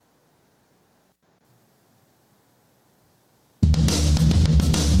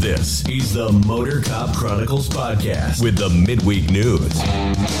This is the Motor Cop Chronicles podcast with the midweek news.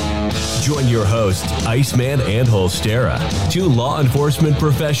 Join your hosts, Iceman and Holstera, two law enforcement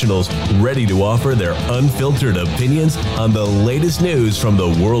professionals ready to offer their unfiltered opinions on the latest news from the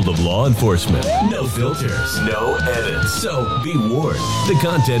world of law enforcement. No filters, no edits. So be warned, the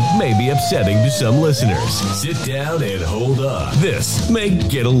content may be upsetting to some listeners. Sit down and hold up. This may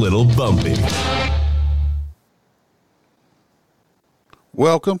get a little bumpy.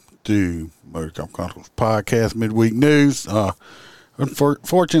 Welcome to Motor Cop Chronicles podcast midweek news.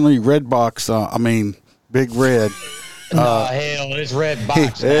 Unfortunately, Big Red. Hell, it's Red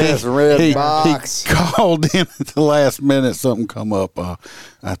Box. It's Red Box. He called in at the last minute. Something come up.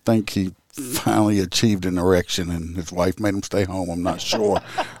 I think he finally achieved an erection, and his wife made him stay home. I'm not sure.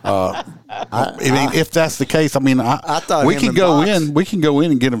 If that's the case, I thought we can go in. We can go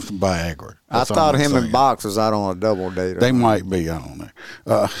in and get him some Viagra. I thought him and Box was out on a double date. They might be. I don't know.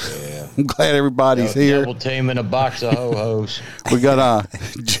 I'm glad everybody's here. Double team in a box of ho-hos. We got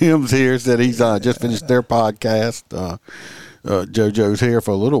Jim's here. Said he's just finished their podcast. JoJo's here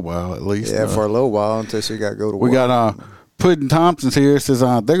for a little while at least. Yeah, for a little while until she got to go to work. We got Puddin' Thompson's here. Says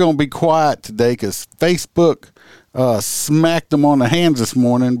they're going to be quiet today because Facebook smacked them on the hands this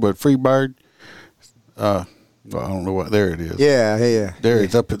morning. But Freebird, I don't know what. There it is. Yeah. There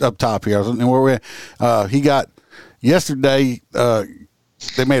it's up top here. I don't know where we're at. He got yesterday.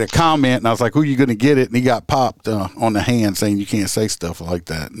 They made a comment, and I was like, "Who are you going to get it?" And he got popped on the hand, saying you can't say stuff like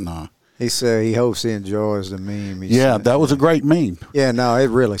that. And he said he hopes he enjoys the meme. That was a great meme. Yeah, no, it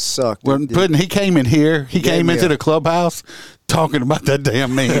really sucked. When Puddin', he came in here. He came into the clubhouse talking about that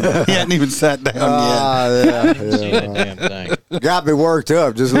damn meme. He hadn't even sat down yet. Damn thing. Got me worked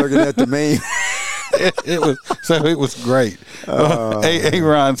up just looking at the meme. It was great.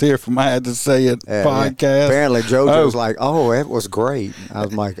 Aaron's here from I Had to Say It podcast. Yeah. Apparently, JoJo's like, "Oh, it was great." I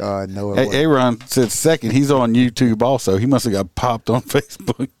was like, "No, it wasn't." Aaron said second. He's on YouTube also. He must have got popped on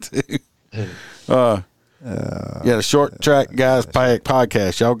Facebook too. The Short Track Guys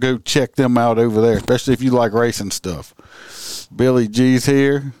podcast. Y'all go check them out over there, especially if you like racing stuff. Billy G's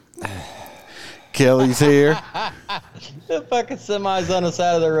here. Kelly's here. The fucking semi's on the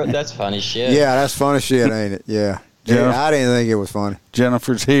side of the road. That's funny shit. Yeah, that's funny shit, ain't it? Yeah. I didn't think it was funny.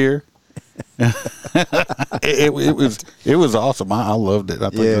 Jennifer's here. it was awesome. I loved it. I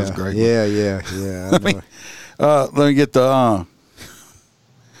think it was great. Yeah. Let me get the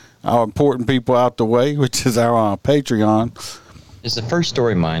our important people out the way, which is our Patreon. Is the first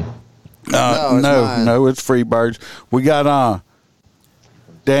story mine? No, it's Freebirds. We got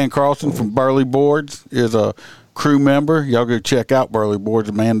Dan Carlson from Burley Boards is a crew member. Y'all go check out Burley Boards.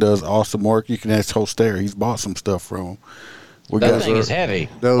 The man does awesome work. You can ask Holstera. He's bought some stuff from him. That thing is heavy.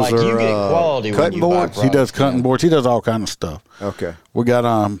 Those you are get quality cutting boards. He does cutting boards. He does all kind of stuff. Okay. We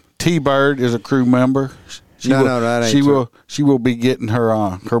got T-Bird is a crew member. That ain't She will be getting her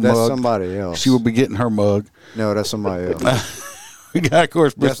mug. That's somebody else. She will be getting her mug. No, that's somebody else. We got, of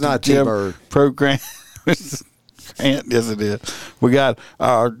course, that's Mr. not Jim T-Bird. Program. Yes, it is. We got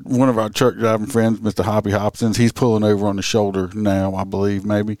one of our truck driving friends, Mr. Hoppy Hobsons. He's pulling over on the shoulder now, I believe,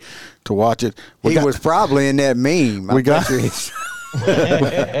 maybe, to watch it. He was probably in that meme.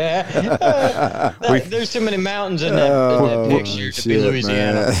 There's too many mountains in that picture to be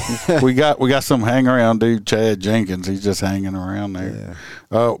Louisiana. we got some hang around dude, Chad Jenkins. He's just hanging around there.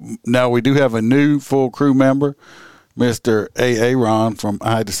 Yeah. Now we do have a new full crew member, Mr. Aaron from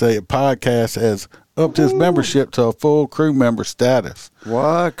I Had to Say It podcast has upped his membership to a full crew member status.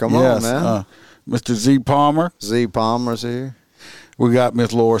 What? Come on, man. Mr. Z Palmer. Z Palmer's here. We got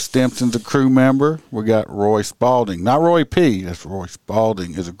Miss Laura Stimpson's a crew member. We got Roy Spalding. Not Roy P. That's Roy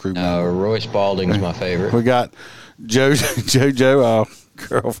Spalding is a crew member. Roy Spalding's my favorite. We got JoJo, our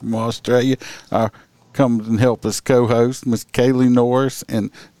girl from Australia, comes and help us co-host, Miss Kaylee Norris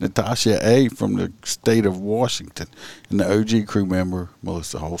and Natasha A. from the state of Washington, and the OG crew member,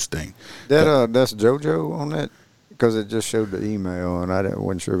 Melissa Holstein. That's JoJo on that? Because it just showed the email, and I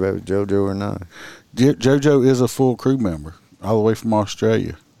wasn't sure if it was JoJo or not. JoJo is a full crew member, all the way from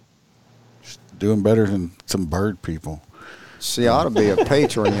Australia. She's doing better than some bird people. She ought to be a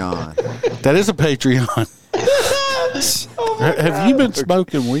Patreon. That is a Patreon. Have you been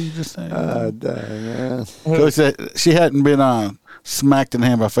smoking weed just saying? Dang, man. She hadn't been smacked in the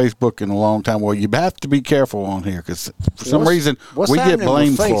hand by Facebook in a long time. Well, you have to be careful on here because for some reason we get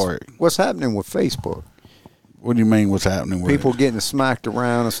blamed for it. What's happening with Facebook? What do you mean what's happening with people getting smacked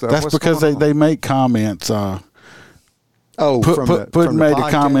around and stuff? That's because they make comments Oh, from the made a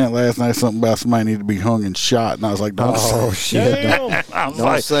podcast? comment last night something about somebody need to be hung and shot, and I was like, "Don't Oh say, shit!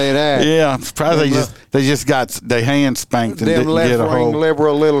 Don't say that. Yeah, I'm surprised they just got their hands spanked and Them didn't get a left-wing whole.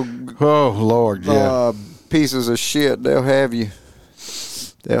 liberal little Oh Lord, yeah. pieces of shit. They'll have you.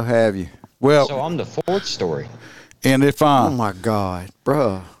 They'll have you. Well, So I'm the fourth story. and if Oh my God,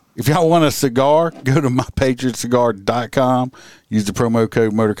 bruh. If y'all want a cigar, go to mypatriotcigar.com. Use the promo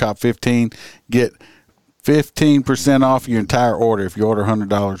code MotorCop15. Get 15% off your entire order. If you order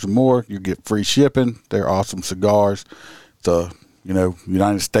 $100 or more, you get free shipping. They're awesome cigars. It's a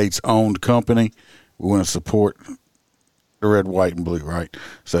United States owned company. We want to support the red, white, and blue, right?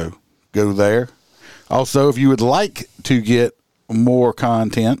 So go there. Also, if you would like to get more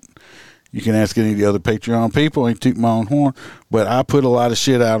content, you can ask any of the other Patreon people. I ain't toot my own horn, but I put a lot of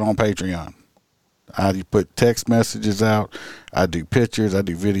shit out on Patreon. I put text messages out. I do pictures. I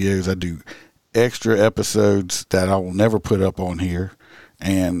do videos. I do extra episodes that I will never put up on here.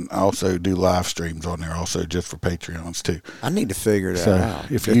 And I also do live streams on there also just for Patreons too. I need to figure that So, out.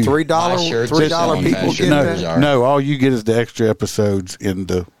 if The you- $3 $3 people Fashion get News that. are. No, all you get is the extra episodes in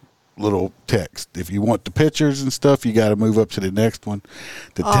the little text. If you want the pictures and stuff, you got to move up to the next one.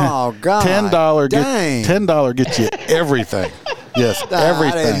 The Oh, God. $10 Dang. $10 gets you everything. Yes,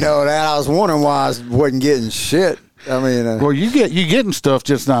 everything. I didn't know that. I was wondering why I wasn't getting shit. I mean, Well, you getting stuff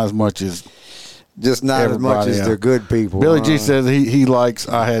just not as much as just not as much everybody as else. the good people. Billy G says he likes.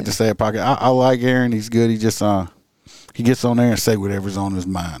 I had to say a pocket. I like Aaron. He's good. He just he gets on there and say whatever's on his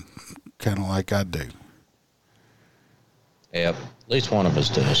mind, kind of like I do. Yep. At least one of us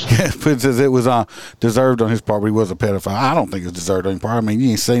does. But it says it was deserved on his part, but he was a pedophile. I don't think it's deserved on his part. I mean,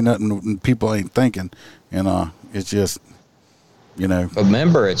 you ain't say nothing and people ain't thinking, and it's just, But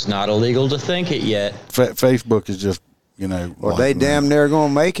remember, it's not illegal to think it yet. Facebook is just, well, like, they damn near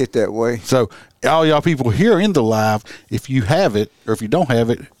gonna make it that way. So all y'all people here in the live, if you have it or if you don't have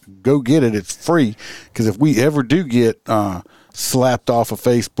it, go get it. It's free. Because if we ever do get slapped off of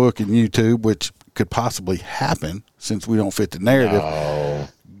Facebook and YouTube, which could possibly happen since we don't fit the narrative,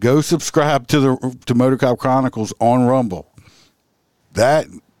 go subscribe to Motor Cop Chronicles on Rumble.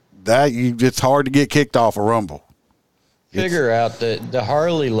 It's hard to get kicked off of Rumble. Figure out that the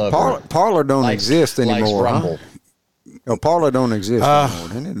Harley lover Parlor don't likes- exist likes anymore. Huh? Rumble. No, Parlor don't exist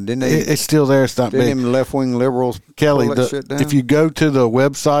anymore. Didn't they? It's still there. It's not Didn't big. them left-wing liberals Kelly, pull that shit down? if you go to the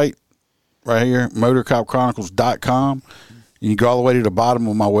website right here, motorcopchronicles.com, you go all the way to the bottom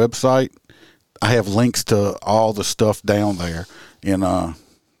of my website, I have links to all the stuff down there. And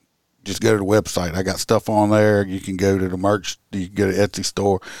just go to the website. I got stuff on there. You can go to the merch. You can go to Etsy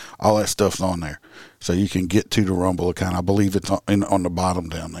store. All that stuff's on there. So you can get to the Rumble account. I believe it's on the bottom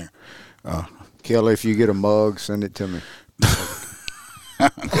down there. Kelly, if you get a mug, send it to me.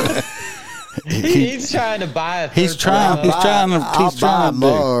 He's trying to buy a He's third-party trying. mug. He's trying I'll buy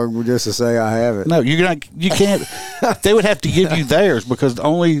a to do. mug just to say I have it. No, you can't. They would have to give you theirs because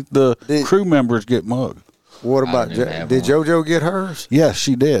only the crew members get mugged. What about didn't have did one. JoJo get hers? Yes,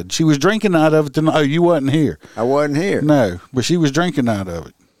 she did. She was drinking out of it. Oh, you wasn't here. I wasn't here. No, but she was drinking out of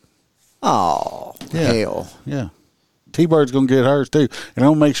it. Oh, Yeah. hell. Yeah. T-Bird's going to get hers too. And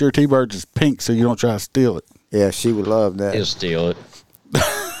I'll make sure T-Bird's is pink so you don't try to steal it. Yeah, she would love that. He'll steal it.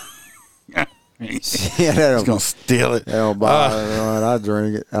 Yeah, He's that'll, going to steal it. that'll buy it. All right, I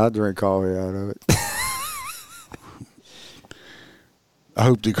drink it. I drink coffee out of it. I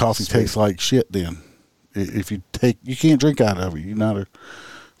hope the coffee tastes like shit then. If you can't drink out of it. You're not a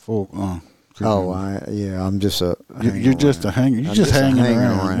full. I'm just a. You're just a hanger. You're I'm just just a hanging hanger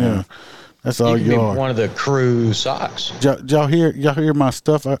around. around. Yeah. That's all You you can be are. one of the crew socks. Y'all hear my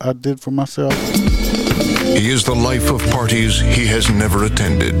stuff I did for myself? He is the life of parties he has never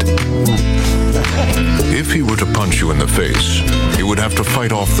attended. If he were to punch you in the face, you would have to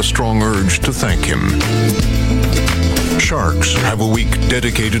fight off the strong urge to thank him. Sharks have a week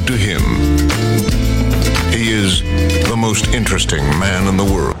dedicated to him. He is the most interesting man in the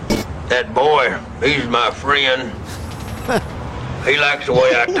world. That boy, he's my friend. He likes the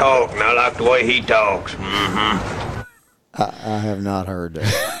way I talk, and I like the way he talks. Mm-hmm. I have not heard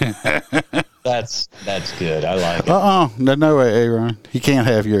that. That's good. I like it. No way, Aaron. He can't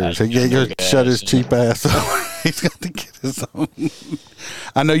have yours. That's He your just shut his ass. cheap ass up. He's got to get his own.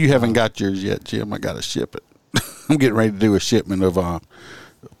 I know you haven't got yours yet, Jim. I got to ship it. I'm getting ready to do a shipment of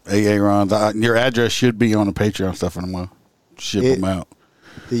Aaron's. Your address should be on the Patreon stuff, and I'm going to ship them out.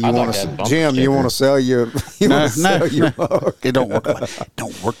 Do you I'd want like to, that bumper Jim? You sticker. want to sell your? You No, want to sell your mug? It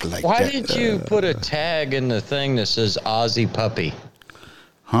don't work like Why that. did you put a tag in the thing that says Aussie Puppy?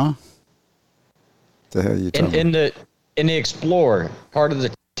 Huh? The hell you talking? In the Explorer, part of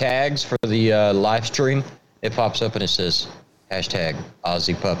the tags for the live stream, it pops up and it says hashtag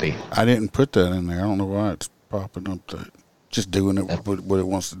Aussie Puppy. I didn't put that in there. I don't know why it's popping up. Just doing it what it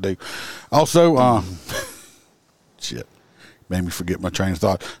wants to do. Also, shit, made me forget my train of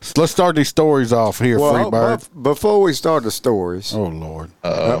thought. So let's start these stories off here, Freebird. Before we start the stories, Oh Lord,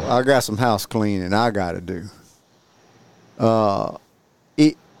 I got some house cleaning I got to do.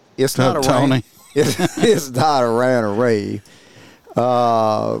 It's not a Tony. rant. It's not a rant or rave.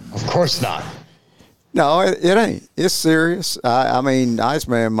 Of course not. No, it ain't. It's serious. I mean,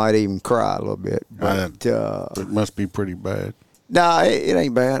 Iceman might even cry a little bit. But it must be pretty bad. nah, it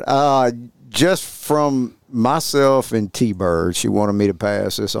ain't bad. Just from myself and T-Bird, she wanted me to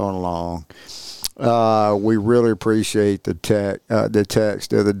pass this on along. We really appreciate the text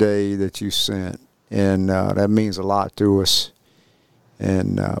the other day that you sent, and that means a lot to us.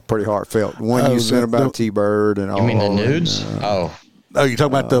 And pretty heartfelt. One you sent about T-Bird and all. You mean the nudes? Oh, you talking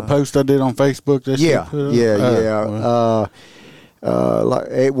about the post I did on Facebook? That Yeah, she put up?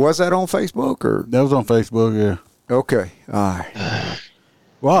 yeah. Was that on Facebook or? That was on Facebook. Yeah. Okay, all right.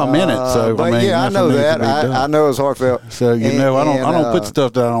 Well, I'm in it, so But I mean, yeah, I nothing know needs to that. be done. I know it's heartfelt. So you know, I don't put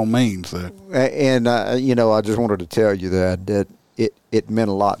stuff that I don't mean. So And I just wanted to tell you that it meant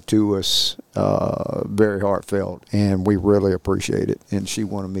a lot to us, very heartfelt, and we really appreciate it. And she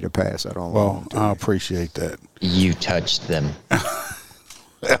wanted me to pass that on. well, I appreciate that. You touched them.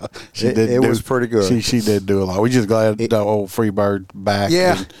 It was pretty good. She did do a lot. We just glad the old Freebird back.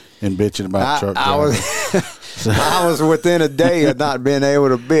 Yeah. and bitching about truck I drivers. I was within a day of not being able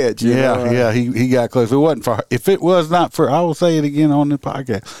to bitch. you know? Yeah, he got close. If it was not for, I will say it again on the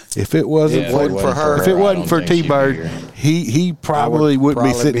podcast. If it wasn't for her, if it wasn't for T-Bird, he probably wouldn't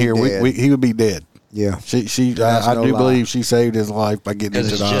be sitting here. He would be dead. Yeah, I do believe she saved his life by getting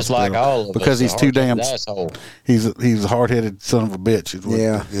into the hospital. Just like all of us, because he's too damn. asshole. He's a hard-headed son of a bitch. Is what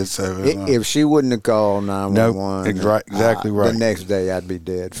yeah. it is, so, If she wouldn't have called 911, exactly right. The next day I'd be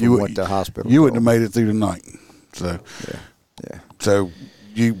dead from what the hospital. You wouldn't have made it through the night. So yeah. So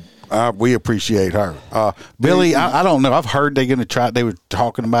we appreciate her. Billy, I don't know. I've heard they're going to try. They were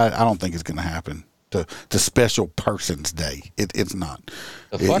talking about it. I don't think it's going to happen. The Special Persons Day. It's not.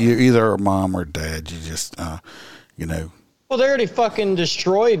 You're either a mom or dad. You just, Well, they already fucking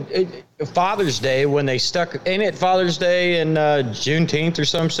destroyed Father's Day when they stuck. Ain't it Father's Day and Juneteenth or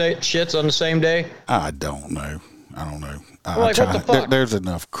some shits on the same day? I don't know. What the fuck? There's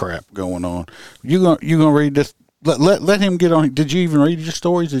enough crap going on. You gonna read this? Let him get on. Did you even read your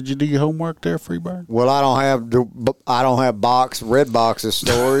stories? Did you do your homework there, Freebird? Well, I don't have red boxes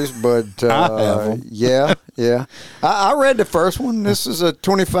stories, but I have them. yeah. I read the first one. This is a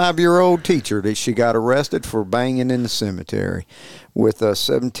 25-year-old teacher that she got arrested for banging in the cemetery with a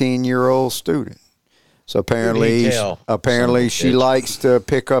 17-year-old student. So apparently she likes to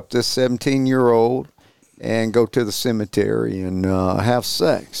pick up this 17-year-old and go to the cemetery and have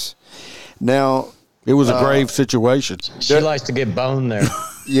sex. Now. It was a grave situation. She likes to get boned there.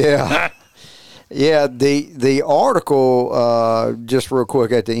 Yeah. Yeah, the article, just real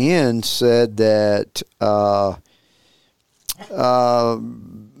quick at the end, said that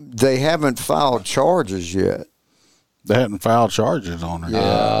they haven't filed charges yet. They hadn't filed charges on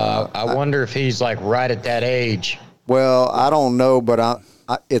her. I wonder if he's like right at that age. Well, I don't know, but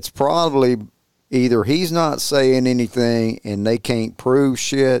it's probably either he's not saying anything and they can't prove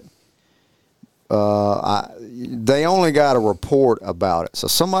shit. They only got a report about it, so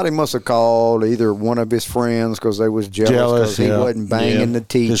somebody must have called either one of his friends because they was jealous because he wasn't banging the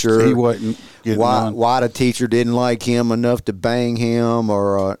teacher. He wasn't getting on. Why the teacher didn't like him enough to bang him,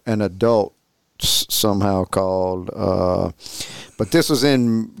 or an adult somehow called. But this was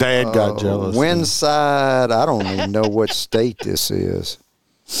in Dad got jealous. Windside. I don't even know what state this is.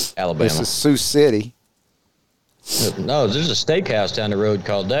 Alabama. This is Sioux City. No, there's a steakhouse down the road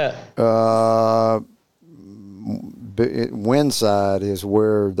called that. Windside is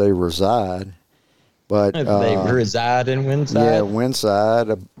where they reside, but they reside in Windside. Yeah, Windside.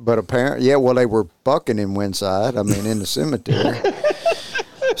 But apparently, they were bucking in Windside. I mean, in the cemetery.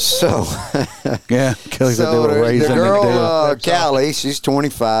 So, yeah, Kelly said they were raising the girl, Callie, she's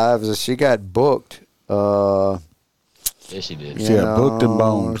 25. So she got booked. Yes, she did. She got booked and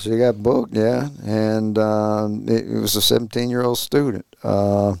boned. She got booked, yeah. And it was a 17-year-old student.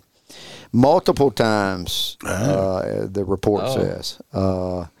 Multiple times, the report says.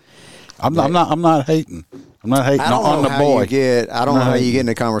 I'm not hating. I'm not hating on the boy. I don't know how you get in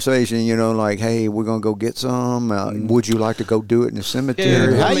a conversation, like, hey, we're going to go get some. Would you like to go do it in the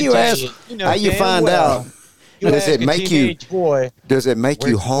cemetery? Yeah, how you ask? How you find out? Does it make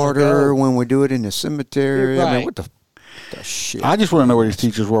you harder when we do it in the cemetery? Right. I mean, what the shit? I just want to know where these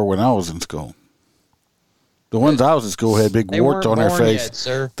teachers were when I was in school. The ones I was in school had big They warts on weren't their born face. yet,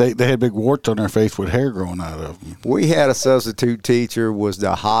 sir. They had big warts on their face with hair growing out of them. We had a substitute teacher, was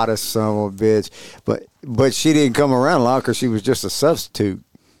the hottest son of a bitch, but she didn't come around a lot because she was just a substitute.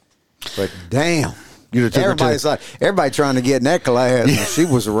 But damn, everybody trying to get in that class, and she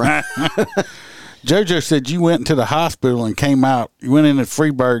was around. JoJo said you went into the hospital and came out. You went in as Free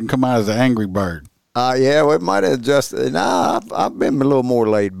Bird and come out as an Angry Bird. Yeah, well, it might have just. Nah, I've been a little more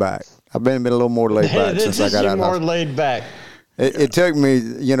laid back. I've been a little more laid back since I got out. More laid back. It took me,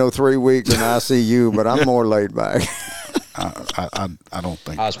 3 weeks in ICU, but I'm more laid back. I don't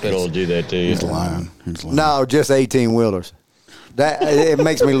think Hospital will do that to you. He's lying. No, just 18-wheelers. That it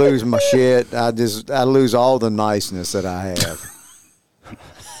makes me lose my shit. I lose all the niceness that I have.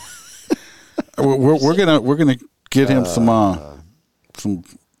 We're gonna get him some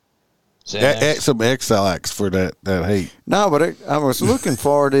X-Lax for that hate. No, but I was looking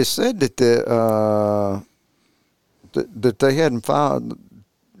for it. They said that that they hadn't filed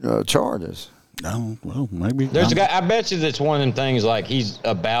charges. No, well, maybe. There's a guy. I bet you that's one of them things. Like he's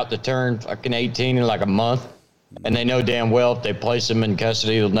about to turn fucking 18 in like a month, and they know damn well if they place him in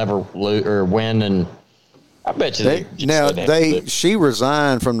custody, he'll never lose or win. And I bet you she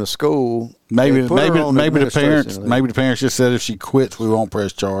resigned from the school. Maybe the parents just said if she quits, we won't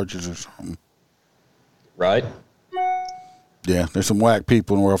press charges or something. Right. Yeah, there's some whack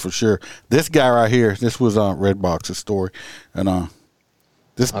people in the world for sure. This guy right here, this was Redbox's story, and I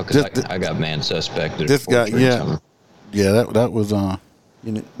got man suspected. This guy, that was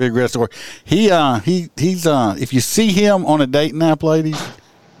Big Red story. He's if you see him on a dating app, ladies,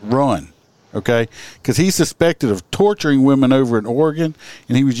 run. Okay, because he's suspected of torturing women over in Oregon,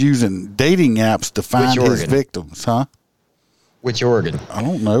 and he was using dating apps to find his victims. Huh? Which Oregon? I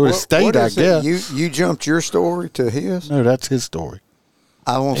don't know. It's state, I guess. You jumped your story to his? No, that's his story.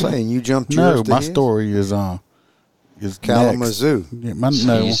 I won't say. You jumped yours to my his? story is Kalamazoo.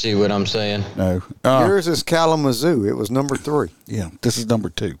 No. You see what I'm saying? No. Yours is Kalamazoo. It was number 3. Yeah, this is number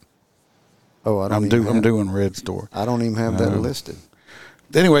 2. Oh, I'm doing Red's story. I don't even have that listed.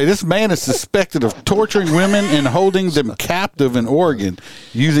 Anyway, this man is suspected of torturing women and holding them captive in Oregon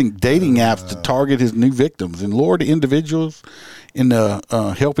using dating apps to target his new victims and lure the individuals into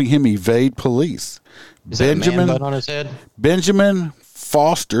helping him evade police. Is that a man bun on his head? Benjamin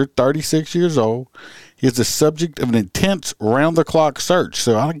Foster, 36 years old, is the subject of an intense round-the-clock search,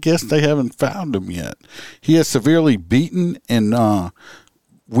 so I guess they haven't found him yet. He has severely beaten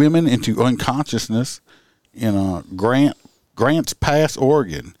women into unconsciousness in Grants Pass,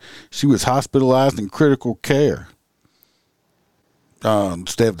 Oregon. She was hospitalized in critical care. They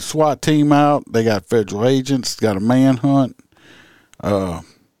have the SWAT team out. They got federal agents. Got a manhunt.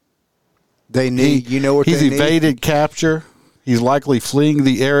 He's evaded capture. He's likely fleeing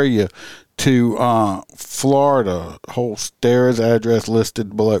the area to Florida. Holstera's address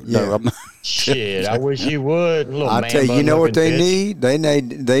listed below. Yeah. No, I'm not. Shit, I wish you would. I'll tell you, what they need? They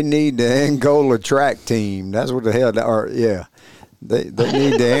need the Angola track team. That's what the hell they are. Yeah. They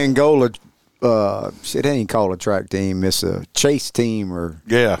need the Angola shit, they ain't called a track team. It's a chase team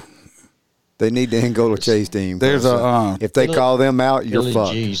they need the Angola chase team. There's if they call them out, you're Billy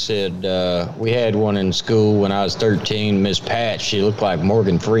fucked. G said we had one in school when I was 13, Miss Pat. She looked like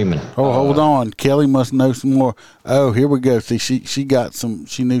Morgan Freeman. Oh, hold on. Kelly must know some more. Oh, here we go. See,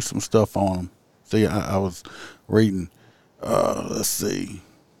 she knew some stuff on them. See, I was reading. Let's see.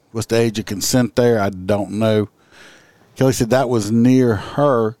 What's the age of consent there? I don't know. Kelly said that was near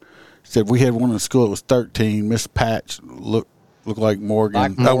her. Said we had one in school. It was 13. Miss Patch looked like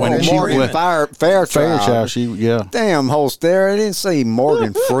Morgan. Morgan Fairchild. Damn, Holster. I didn't say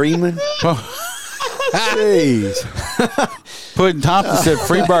Morgan Freeman. Jeez. Puddin' Thompson said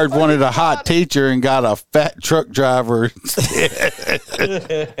Freebird wanted a hot teacher and got a fat truck driver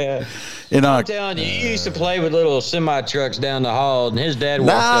instead. I'm telling you, you used to play with little semi trucks down the hall, and his dad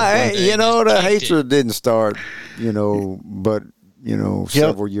walked up. The hatred didn't start, but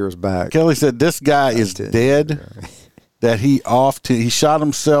several years back. Kelly said this guy is dead. That he shot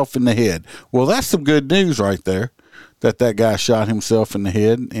himself in the head. Well, that's some good news right there. That guy shot himself in the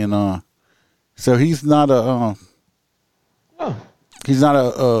head, and so he's not a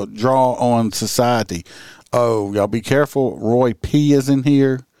draw on society. Oh, y'all be careful. Roy P is in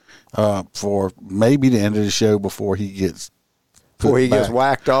here for maybe the end of the show before he gets gets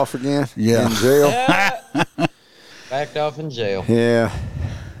whacked off again. Yeah, in jail. Backed off in jail. Yeah,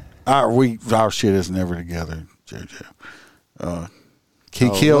 our shit is never together, JoJo. He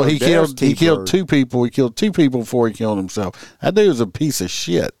killed 2 people. He killed 2 people before he killed himself. That dude was a piece of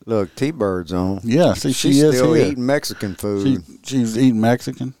shit. Look, T-Bird's on. Yeah, see, she's still eating Mexican food. She was eating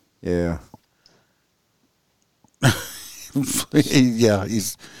Mexican. Yeah. Yeah, he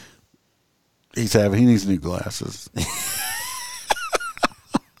needs new glasses.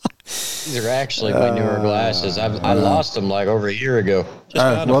 These are actually my newer glasses. I lost them like over a year ago.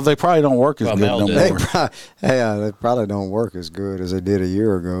 Well, they probably don't work as good no Mel more. They probably don't work as good as they did a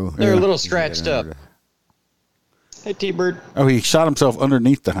year ago. They're a little scratched up. Hey, T-Bird. Oh, he shot himself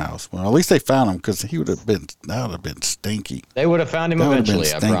underneath the house. Well, at least they found him because that would have been stinky. They would have found him That would have been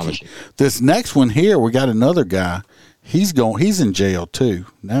eventually, I stinky. promise you. This next one here, we got another guy. He's in jail too.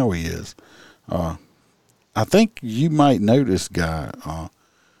 Now he is. I think you might know this guy,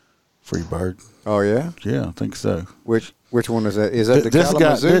 Freebird. Oh yeah, Yeah, I think so. which one is that? Is that the This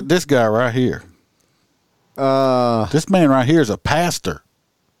Kalamazoo? this guy right here. This man right here is a pastor.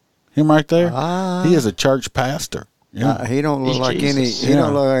 Him right there. He is a church pastor. Yeah. He don't look like any. Jesus. He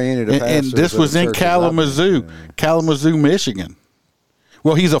don't look like any of the And pastors. this of was the in churches I've been to. Kalamazoo, Michigan.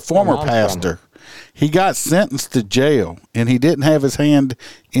 Well, he's a former I'm from. pastor. He got sentenced to jail, and he didn't have his hand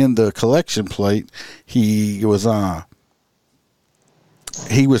in the collection plate. He was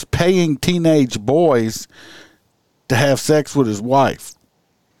paying teenage boys to have sex with his wife.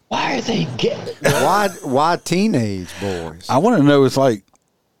 Why are they getting? Why teenage boys? I want to know. It's like,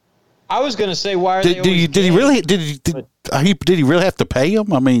 I was going to say, why are they? did he really have to pay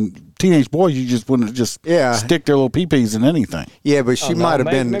him? I mean, teenage boys, you just wouldn't just stick their little pee-pees in anything. Yeah, but she Oh, no, might have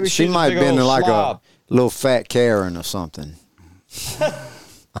maybe- been. maybe She she's a might big have been old like slob. a little fat Karen or something.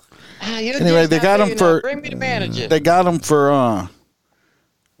 Anyway, they got him for Bring me the manager. they got him for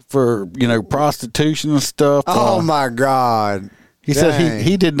prostitution and stuff. Oh my God! He said Dang.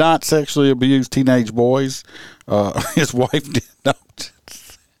 he did not sexually abuse teenage boys. His wife did not.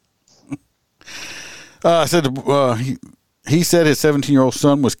 He said his 17-year-old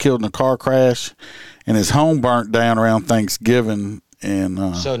son was killed in a car crash, and his home burnt down around Thanksgiving.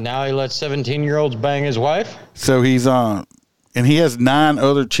 And So now he lets 17-year-olds bang his wife? so he's and he has 9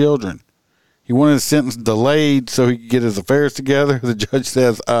 other children. He wanted his sentence delayed so he could get his affairs together. The judge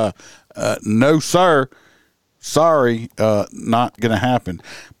says, "No, sir. Sorry, not going to happen."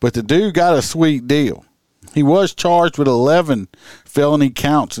 But the dude got a sweet deal. He was charged with 11 felony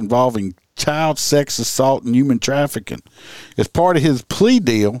counts involving child sex assault and human trafficking. As part of his plea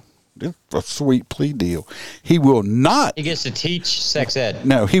deal, it's a sweet plea deal, he will not. He gets to teach sex ed.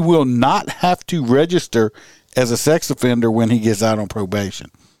 No, he will not have to register as a sex offender when he gets out on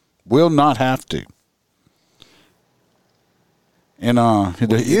probation. Will not have to. And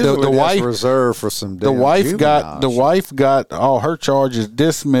Usually the that's wife reserved for some. the damn wife juveniles. got all her charges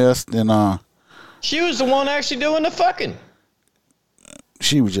dismissed, and She was the one actually doing the fucking.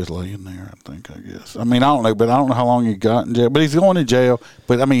 she was just laying there, I guess. I mean, I don't know, but I don't know how long he got in jail. But he's going to jail.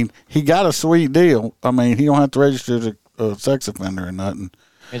 But I mean, he got a sweet deal. I mean, he don't have to register as a sex offender or nothing.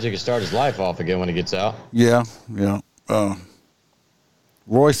 Means he can start his life off again when he gets out. Yeah.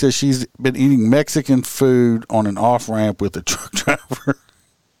 Roy says she's been eating Mexican food on an off ramp with a truck driver.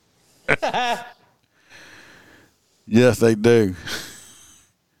 Yes, they do.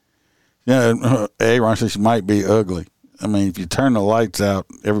 Yeah, Aaron says she might be ugly. I mean, if you turn the lights out,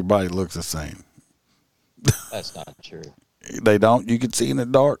 everybody looks the same. That's not true. They don't. You can see in the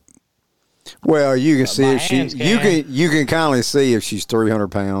dark. Well, you can see my if she. hands You can. can. You can kind of see if she's 300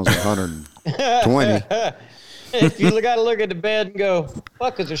 pounds or 120. If you got to look at the bed and go,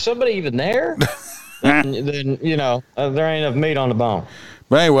 fuck, is there somebody even there? then there ain't enough meat on the bone.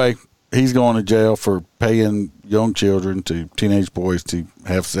 But anyway, he's going to jail for paying young children to teenage boys to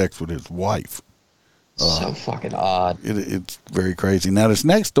have sex with his wife. So fucking odd. It's very crazy. Now, this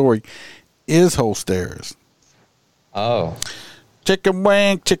next story is Holsteras. Oh. Chicken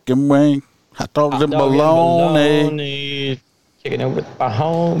wing, hot dogs and bologna. Kicking it with my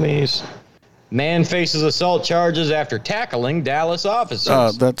homies. Man faces assault charges after tackling Dallas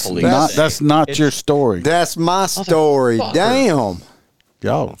officers. That's not your story. That's my story. Motherfucker. Damn.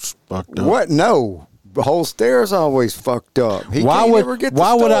 Y'all fucked up. What? No. The whole stairs always fucked up. He Why can't would ever get the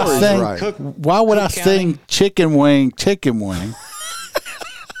why would I stories sing? right. Why would I Cook sing chicken wing?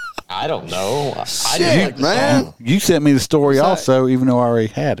 I don't know. I Shit, didn't like the man. song. You sent me the story What's also, even though I already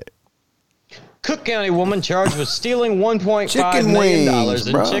had it. Cook County woman charged with stealing $1.5 Chicken million wings,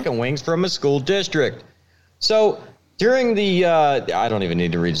 in bro. chicken wings from a school district. So during the, I don't even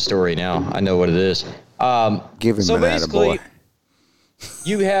need to read the story now. I know what it is. Give him so an basically, attaboy.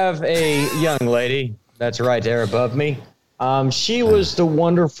 you have a young lady that's right there above me. She was the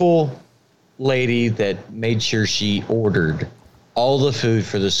wonderful lady that made sure she ordered all the food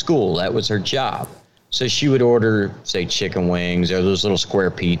for the school. That was her job. So she would order, say, chicken wings or those little square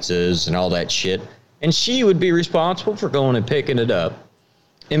pizzas and all that shit. And she would be responsible for going and picking it up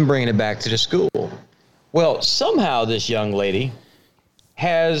and bringing it back to the school. Well, somehow this young lady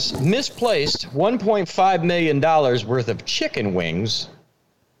has misplaced $1.5 million worth of chicken wings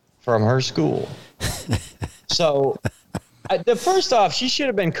from her school. So, first off, she should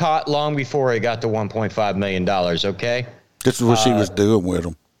have been caught long before it got to $1.5 million, okay? This is what she was doing with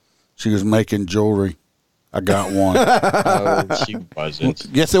them. She was making jewelry. I got one. No, she wasn't.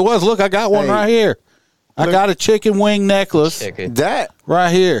 Yes, it was. Look, I got one right here. I got a chicken wing necklace Chicken. That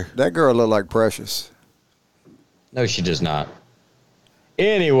right here. girl looked like Precious. No, she does not.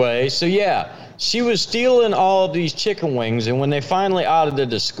 Anyway, so yeah, she was stealing all of these chicken wings, and when they finally audited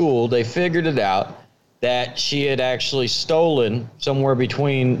the school, they figured it out that she had actually stolen somewhere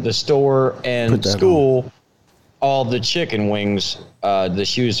between the store and school all the chicken wings that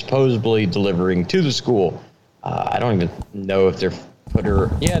she was supposedly delivering to the school. I don't even know if they're put her.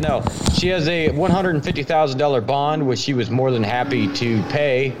 Yeah, no, she has a $150,000 bond, which she was more than happy to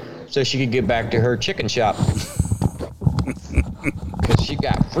pay so she could get back to her chicken shop. Because she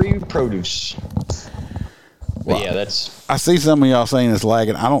got free produce. But yeah, that's. I see some of y'all saying it's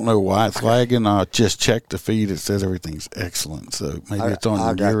lagging. I don't know why it's lagging. Just check the feed. It says everything's excellent. So maybe it's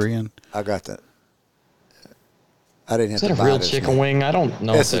on your end. I got that. I didn't have Is to that a buy real this chicken one. wing? I don't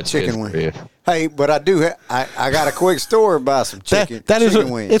know It's if a that's chicken good for wing. you. Hey, but I do. I got a quick story about some chicken. That is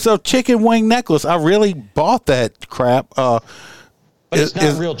chicken wings. it's a chicken wing necklace. I really bought that crap. But it's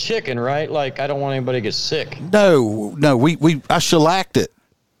not real chicken, right? Like, I don't want anybody to get sick. No, I shellacked it.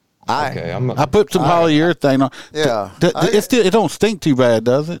 Okay, I put some polyurethane on. Yeah. It don't stink too bad,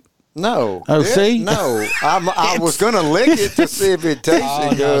 does it? No. Oh, see? No. I was going to lick it to see if it tasted Oh,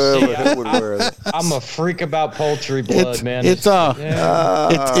 no, good. see, but it would wear it. I'm a freak about poultry blood, man. It's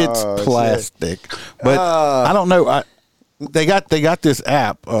plastic, but I don't know. They got this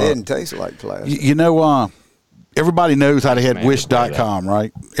app. It didn't taste like plastic. You know, everybody knows how to head Man, wish.com,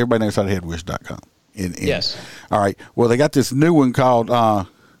 right? Everybody knows how to head wish.com. Yes. All right. Well, they got this new one called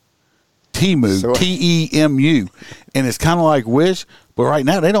Temu, So- Temu, and it's kind of like Wish, but right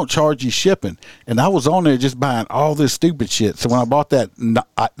now they don't charge you shipping. And I was on there just buying all this stupid shit. So when I bought that,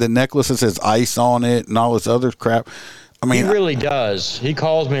 the necklace that says ice on it and all this other crap, I mean, He really does. He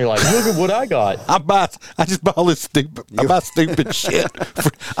calls me like, look at what I got. I just buy all this stupid. I buy stupid shit.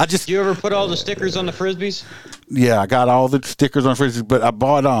 Do you ever put all the stickers on the Frisbees? Yeah, I got all the stickers on fridges, but I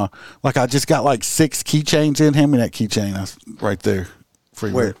bought I just got like 6 keychains in. Hand me that keychain. That's right there.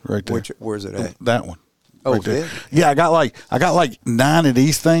 Where? Right there. Where's it at? That one. Oh, right there. there? Yeah, I got like 9 of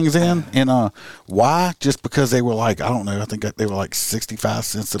these things in, and why? Just because they were like, I don't know, I think they were like 65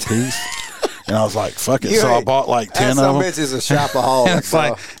 cents a piece. And I was like, fuck it. So I bought like 10 of them. That bitch is a shopaholic.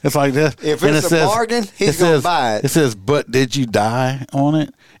 it's like this. If And it's it a says- bargain, he's it gonna says- buy it. It says, but did you die on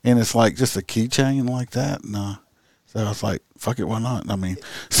it? And it's like just a keychain like that. No. So I was like, fuck it, why not? I mean,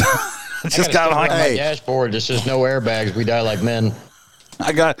 so I just got like, my Hey. dashboard. This is no airbags. We die like men.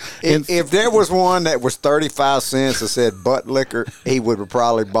 I got, If there was one that was 35 cents that said butt liquor, he would have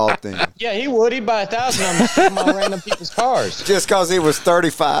probably bought them. Yeah, he would. He'd buy 1,000 of them to stick them on random people's cars. Just because it was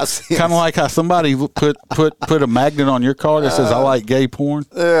 35 cents. kind of like how somebody put a magnet on your car that says, I like gay porn.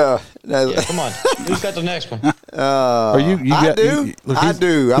 Yeah. Yeah, come on. Who's got the next one? Or you I got, do. look, I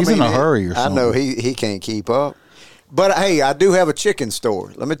do. He's in a hurry or something. I know he can't keep up. But hey, I do have a chicken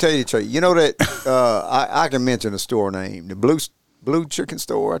store. Let me tell you, Trey. You know that I can mention a store name, the Blue Chicken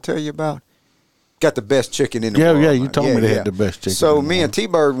Store. I tell you about. Got the best chicken in the world. Yeah, you man. told me they had the best chicken So in the me world. and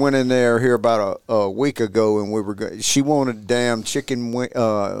T-Bird went in there here about a week ago, and we were. She wanted damn chicken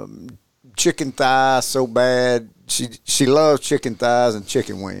thigh so bad. She loves chicken thighs and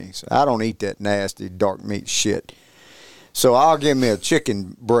chicken wings. I don't eat that nasty dark meat shit. So I'll give me a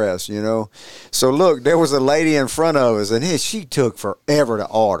chicken breast, you know. So look, there was a lady in front of us, and she took forever to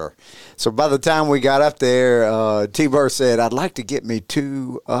order. So by the time we got up there, T-Bird said, "I'd like to get me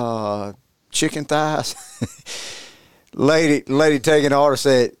 2 chicken thighs." Lady taking the order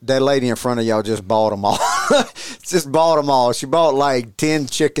said, "That lady in front of y'all just bought them all." Just bought them all. She bought like 10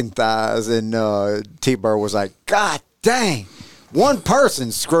 chicken thighs, and T-Bird was like, "God dang, one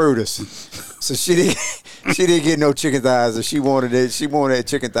person screwed us." So she didn't get no chicken thighs, and she wanted it. She wanted that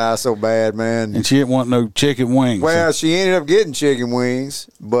chicken thigh so bad, man. And she didn't want no chicken wings. Well, she ended up getting chicken wings,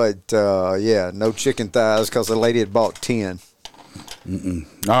 but yeah, no chicken thighs because the lady had bought 10. all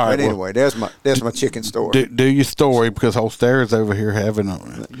right. But anyway, that's my chicken story. Do your story because Holstera's over here having a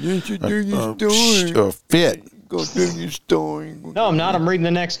fit. Go do your story. No, I'm not. I'm reading the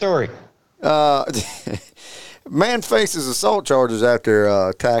next story. Man faces assault charges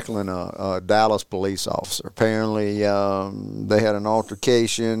after tackling a Dallas police officer. Apparently, they had an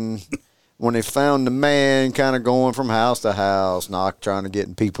altercation when they found the man kind of going from house to house, trying to get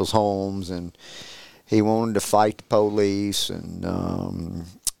in people's homes, and he wanted to fight the police, and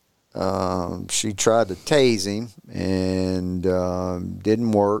she tried to tase him, and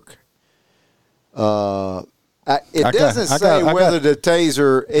didn't work. It doesn't say whether the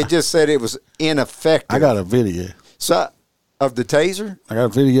taser. It just said it was ineffective. I got a video. So, of the taser? I got a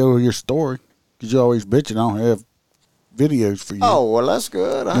video of your story. Because you always bitching. I don't have videos for you. Oh, well, that's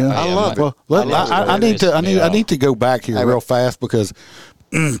good. I love it. Well, I need to go back here real fast because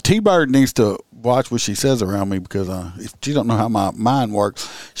T-Bird needs to watch what she says around me because if she don't know how my mind works,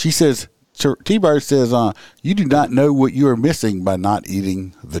 she says. T-Bird says, you do not know what you are missing by not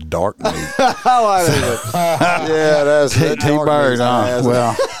eating the dark meat. Yeah, that's T-Bird.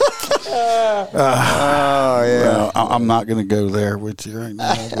 Well, yeah. well, I'm not going to go there with you right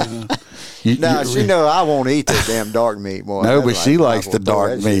now. She know I won't eat that damn dark meat, boy. No, but she likes the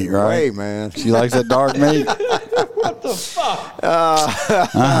dark meat, right? Hey, man. She likes that dark meat. What the fuck?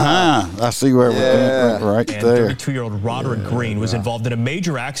 I see where we're right and there. 32-year-old Roderick Green was involved in a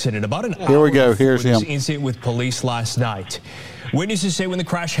major accident about an hour Here we go. Here's before this him. incident with police last night. Witnesses say when the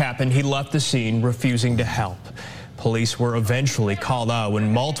crash happened, he left the scene refusing to help. Police were eventually called out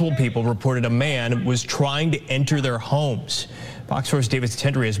when multiple people reported a man was trying to enter their homes. Fox 4's David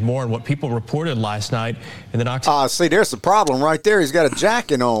Tendry has more on what people reported last night in the Knox. See, there's the problem right there. He's got a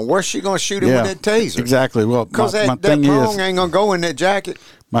jacket on. Where's she going to shoot him with that taser? Exactly. Well, because my that thing prong is, ain't going to go in that jacket.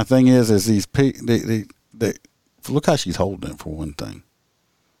 my thing is these they look how she's holding it for one thing.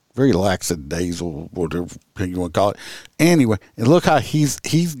 Very lackadaisical, whatever you want to call it. Anyway, and look how he's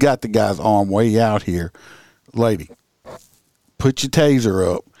got the guy's arm way out here. Lady, put your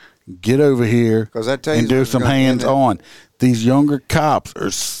taser up. Get over here and do some hands-on. These younger cops are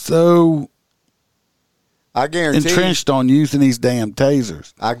so I guarantee entrenched on using these damn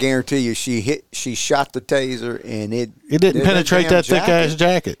tasers. I guarantee you she shot the taser and it didn't penetrate that thick-ass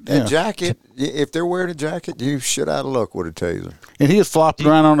jacket. That jacket, if they're wearing a jacket, you shit out of luck with a taser. And he was flopping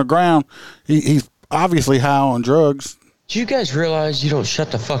around on the ground. He's obviously high on drugs. Do you guys realize you don't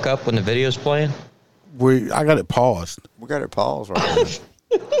shut the fuck up when the video's playing? I got it paused. We got it paused right now.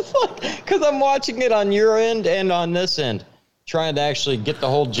 Because I'm watching it on your end and on this end, trying to actually get the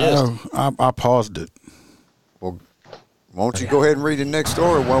whole gist. Oh, I paused it. Well, why don't you go ahead and read the next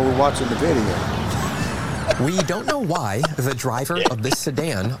story while we're watching the video? We don't know why the driver of this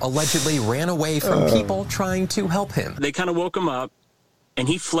sedan allegedly ran away from people trying to help him. They kind of woke him up, and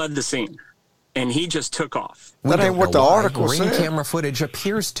he fled the scene, and he just took off. That ain't what the article Ring said. camera footage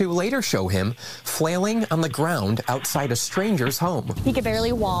appears to later show him flailing on the ground outside a stranger's home. He could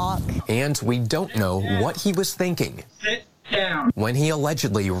barely walk. And we don't know what he was thinking when he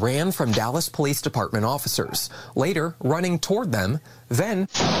allegedly ran from Dallas Police Department officers, later running toward them, then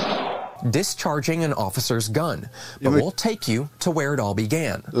discharging an officer's gun. But we'll take you to where it all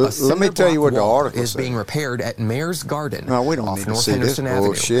began. Let me tell you what the article is said. being repaired at Mayor's Garden No, we don't off need to North see this Henderson Avenue.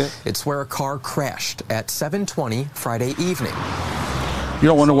 bullshit. It's where a car crashed at 7:20 Friday evening. You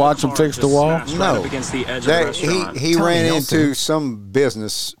don't want to watch him fix the wall? Right up against the edge of the restaurant. He Tommy ran Nelson. into some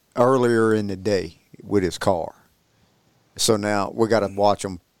business earlier in the day with his car. So now we got to watch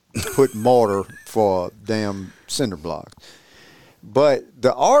him put mortar for damn cinder blocks. But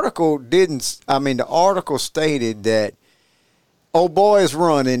the article the article stated that old boy is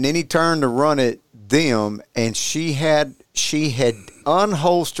running, then he turned to run at them, and she had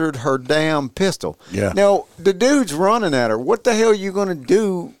unholstered her damn pistol. Yeah. Now, the dude's running at her. What the hell are you going to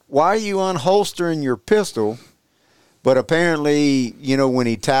do? Why are you unholstering your pistol? But apparently, when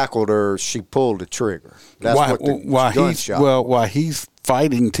he tackled her, she pulled the trigger. That's while he's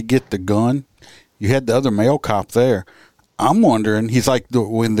fighting to get the gun, you had the other male cop there. I'm wondering, he's like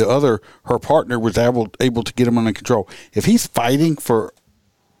when her partner was able to get him under control. If he's fighting for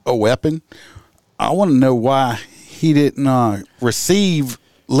a weapon, I want to know why he didn't receive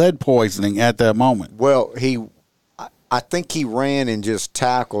lead poisoning at that moment. Well, I think he ran and just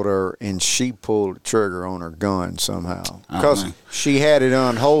tackled her, and she pulled the trigger on her gun somehow. Because she had it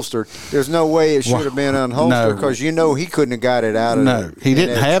unholstered. There's no way it should have been unholstered because he couldn't have got it out of No, he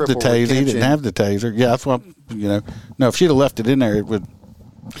didn't have the taser. He didn't have the taser. Yeah, that's what, No, if she'd have left it in there, it would.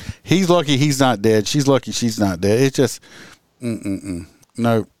 He's lucky he's not dead. She's lucky she's not dead. It's just,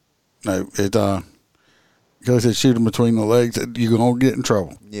 No. It, because it shoot him between the legs, you're going to get in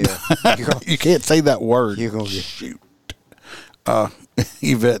trouble. Yeah. You can't say that word. You're going to get shoot.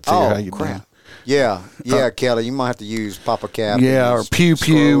 Yvette's here. How you crap. doing? Yeah, Kelly, you might have to use Papa Cap. Yeah, or Pew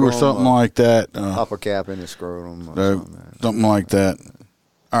Pew or something like that. Papa Cap in the scrotum. Something like that.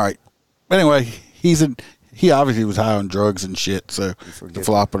 All right. Anyway, he obviously was high on drugs and shit, so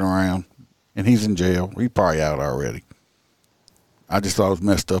flopping around. And he's in jail. He's probably out already. I just thought it was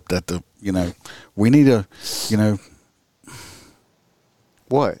messed up that we need a,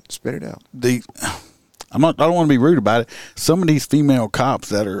 What? Spit it out. I don't want to be rude about it. Some of these female cops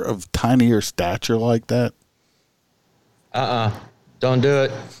that are of tinier stature like that. Don't do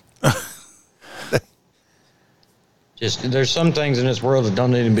it. Just there's some things in this world that don't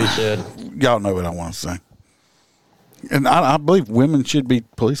need to be said. Y'all know what I want to say. And I believe women should be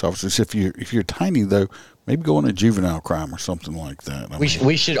police officers. If you're tiny though, maybe go on a juvenile crime or something like that.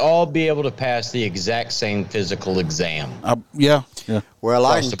 We should all be able to pass the exact same physical exam. Yeah. Well,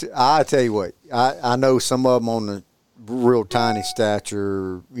 I tell you what, I know some of them on the real tiny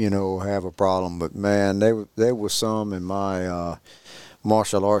stature, have a problem. But man, there was some in my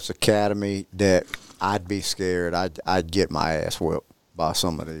martial arts academy that I'd be scared. I'd get my ass whipped by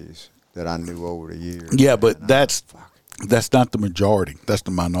some of these that I knew over the years. Yeah, but that's not the majority. That's the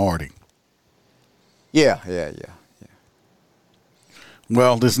minority. Yeah.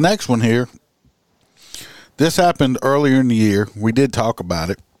 Well, this next one here, this happened earlier in the year. We did talk about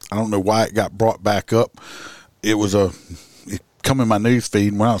it. I don't know why it got brought back up. It come in my news feed.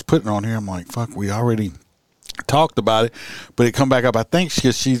 And when I was putting it on here, I'm like, fuck, we already talked about it, but it come back up. I think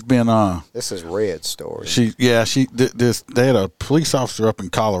she's been this is Red's story. They had a police officer up in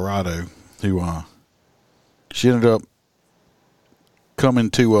Colorado who she ended up coming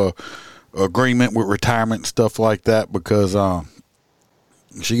to a agreement with retirement and stuff like that because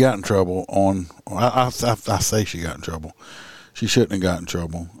she got in trouble on I say she got in trouble. She shouldn't have got in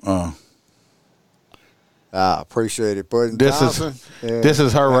trouble. I appreciate it, Bud. This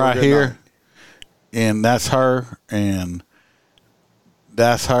is her right here. Night. And that's her, and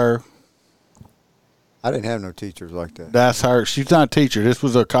that's her. I didn't have no teachers like that. That's her. She's not a teacher. This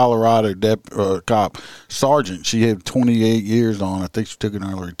was a Colorado cop sergeant. She had 28 years on. I think she took an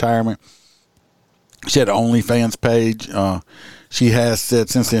early retirement. She had an OnlyFans page. She has said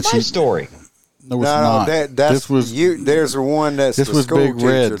since then. My story. No, it's not. This was you. There's the one that's this the was school Big teacher.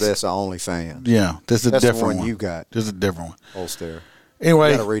 Reds. That's an OnlyFans. Yeah, this is a different one. You got. This is a different one. Holster.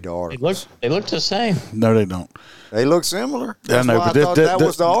 Anyway, you gotta read the article. They look the same. No, they don't. They look similar. I know, but that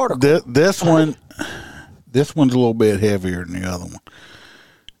was the article. This one's a little bit heavier than the other one.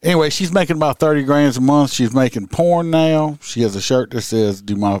 Anyway, she's making about $30,000 a month. She's making porn now. She has a shirt that says,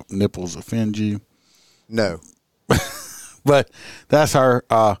 "Do my nipples offend you?" No. But that's her.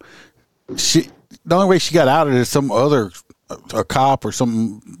 The only way she got out of it is some other a cop or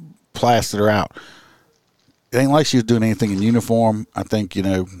some plastered her out. It ain't like she was doing anything in uniform. I think,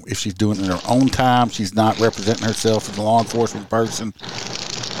 if she's doing it in her own time, she's not representing herself as a law enforcement person.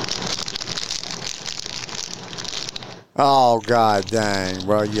 Oh, God dang,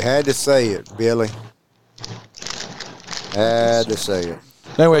 bro. You had to say it, Billy. Had to say it.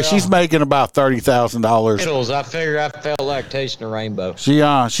 Anyway, she's making about $30,000. I figure I felt like tasting a rainbow.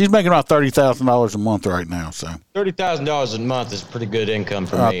 She's making about $30,000 a month right now. So $30,000 a month is pretty good income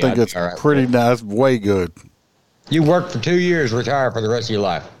for me. I think it's pretty nice, way good. You work for 2 years, retire for the rest of your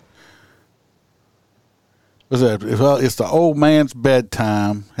life. What's that? Well, it's the old man's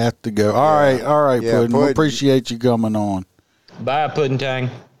bedtime. Have to go. All right, Puddin'. We appreciate you coming on. Bye, Puddin' Tang.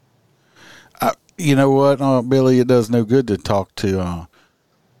 You know what, Billy? It does no good to talk to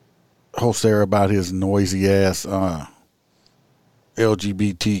Holster about his noisy ass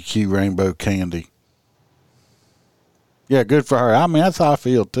LGBTQ rainbow candy. Yeah, good for her. I mean, that's how I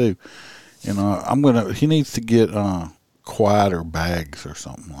feel too. He needs to get quieter bags or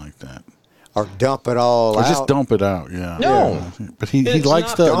something like that. Or dump it all out. Or just dump it out, yeah. No. Yeah. But he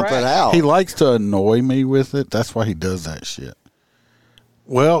likes to dump it out. He likes to annoy me with it. That's why he does that shit.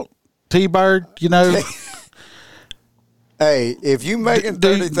 Well, T-Bird, Hey, if you making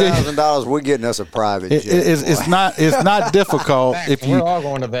 $30,000, we're getting us a private jet. It's not difficult if you. We're all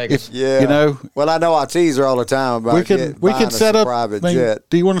going to Vegas. Well, I know I tease her all the time about we can set up a private jet.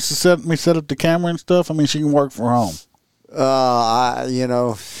 Do you want us to set up the camera and stuff? I mean, she can work from home.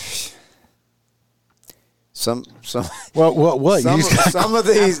 Some. What? Some of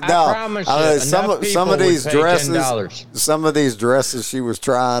these. I promise you, some of these dresses. $10. Some of these dresses she was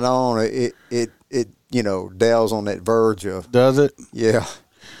trying on. It Dell's on that verge of. Does it? Yeah.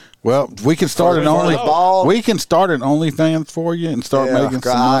 Well, we can start an OnlyFans for you and start making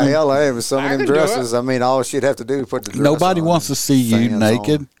some money. Hell, with some of them dresses, I mean, all she'd have to do is put the dress Nobody on wants to see you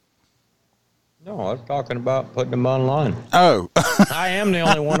naked. No, I was talking about putting them online. Oh. I am the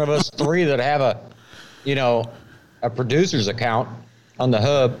only one of us three that have a producer's account on the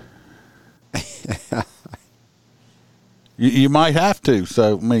hub. You might have to.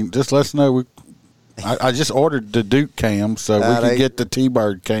 So, I mean, just let us know. I just ordered the Duke cam so we can get the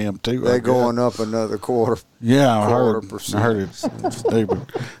T-Bird cam too. They're going up another quarter. Yeah, I heard it's stupid.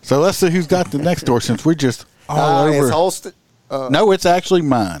 So let's see who's got the next story since we just all over. It's Holston. No, it's actually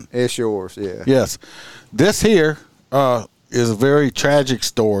mine. It's yours, yeah. Yes. This here is a very tragic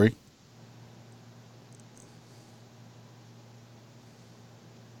story.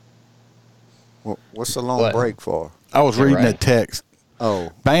 What's the long break for? I was reading that text.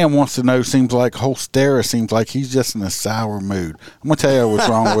 Oh. Bam wants to know, seems like Holstera seems like he's just in a sour mood. I'm gonna tell you what's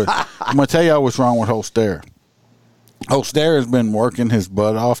wrong with Holstera. Holstera has been working his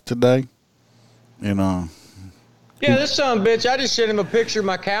butt off today. Yeah, this son of a bitch, I just sent him a picture of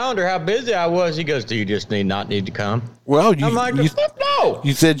my calendar, how busy I was. He goes, do you just not need to come? Well, I'm like, fuck no.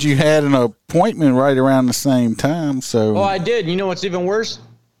 You said you had an appointment right around the same time, so. Oh, I did. You know what's even worse?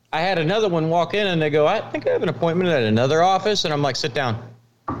 I had another one walk in, and they go, I think I have an appointment at another office. And I'm like, sit down.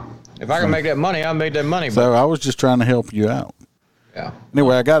 If I can make that money, I'll make that money. So I was just trying to help you out. Yeah.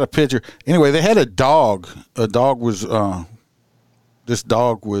 Anyway, I got a picture. Anyway, they had a dog. This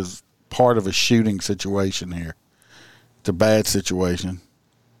dog was part of a shooting situation here. It's a bad situation.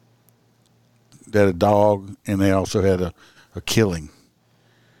 They had a dog, and they also had a killing.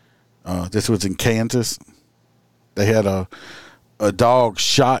 This was in Kansas. They had a dog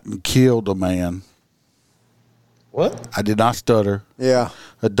shot and killed a man. What? I did not stutter. Yeah.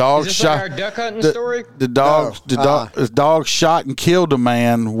 A dog Is this shot. like our duck hunting story? The dog shot and killed a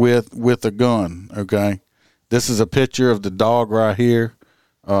man with a gun. Okay, this is a picture of the dog right here.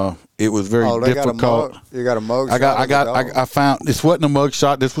 It was very difficult. You got a mug I shot? I found this wasn't a mug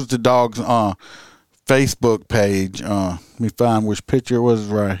shot. This was the dog's Facebook page. Let me find which picture it was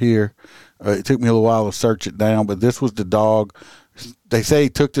right here. It took me a little while to search it down, but this was the dog. They say he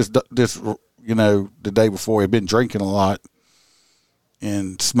took this the day before. He'd been drinking a lot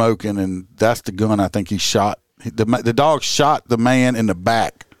and smoking, and that's the gun I think he shot. The dog shot the man in the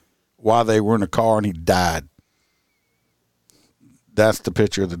back while they were in the car, and he died. That's the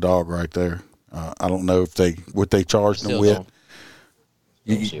picture of the dog right there. I don't know if what they charged him with.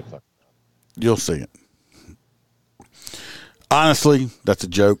 You'll see it. Honestly, that's a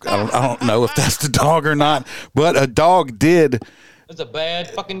joke. I don't know if that's the dog or not, but a dog did. That's a bad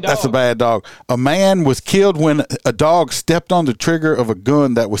fucking dog. That's a bad dog. A man was killed when a dog stepped on the trigger of a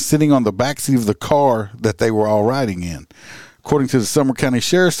gun that was sitting on the backseat of the car that they were all riding in. According to the Sumner County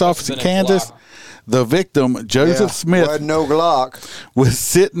Sheriff's Office in Kansas, the victim, Joseph Smith, was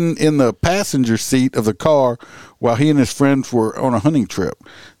sitting in the passenger seat of the car while he and his friends were on a hunting trip.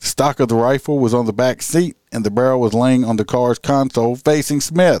 The stock of the rifle was on the back seat, and the barrel was laying on the car's console facing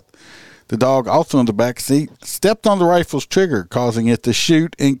Smith. The dog, also in the back seat, stepped on the rifle's trigger, causing it to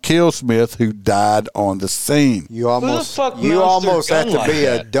shoot and kill Smith, who died on the scene. You almost have to be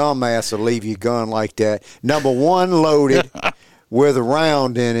a dumbass to leave your gun like that. Number one, loaded with a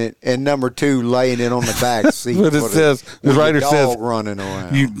round in it, and number two, laying it on the back seat. But it says, the writer says, running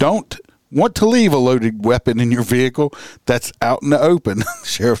around. You don't want to leave a loaded weapon in your vehicle that's out in the open. The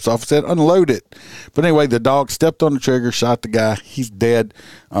sheriff's office said, unload it. But anyway, the dog stepped on the trigger, shot the guy. He's dead.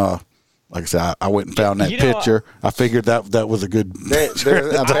 Like I said, I went and found that picture. I figured that was a good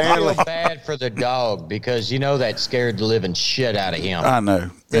picture. I feel bad for the dog because, that scared the living shit out of him. I know.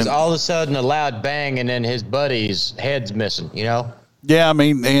 Because all of a sudden a loud bang and then his buddy's head's missing, Yeah, I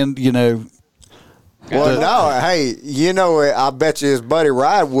mean, and, I bet you his buddy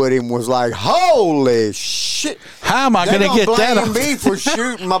ride with him was like, holy shit. How am I going to get that? They blame me for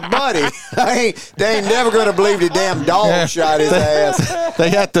shooting my buddy. They ain't never going to believe the damn dog shot his ass.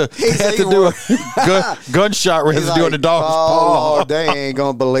 They had to do a gunshot rather than doing the dog's paw. Oh, they ain't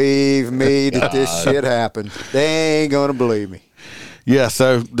going to believe me that this shit happened. They ain't going to believe me. Yeah,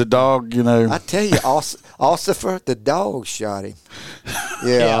 so the dog, I tell you, Ossifer, the dog shot him.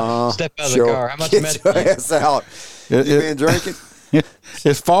 Yeah. Step out of the car. How much Get your ass out. You been drinking?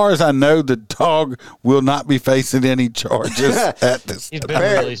 As far as I know, the dog will not be facing any charges at this.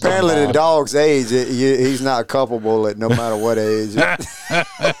 Apparently, the dog's age, he's not culpable at no matter what age.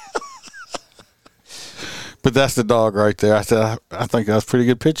 But that's the dog right there. I said, I think that's a pretty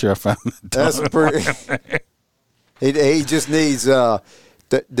good picture I found. That's pretty. He just needs the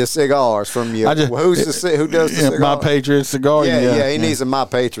cigars from you. Who does the cigar? My Patriot cigar. Yeah, he needs a My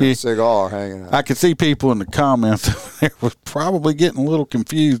Patriot cigar hanging out. I could see people in the comments there was probably getting a little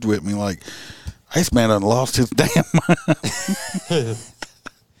confused with me, like, this man done lost his damn mind.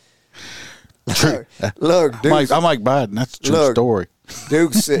 Look, Duke, I'm Mike Biden. That's a true story.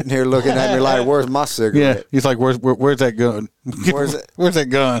 Duke's sitting here looking at me like, where's my cigarette? Yeah, he's like, where's that gun? Where's that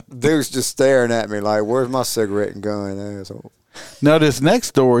gun? Duke's just staring at me like, where's my cigarette and gun, asshole? Now, this next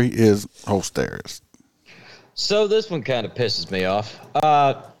story is Holstera's. So this one kind of pisses me off.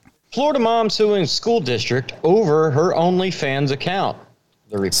 Florida mom suing school district over her OnlyFans account.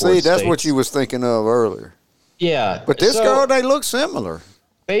 The report See, that's states. what you was thinking of earlier. Yeah. But this girl, they look similar.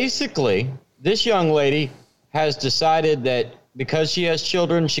 Basically, this young lady has decided that because she has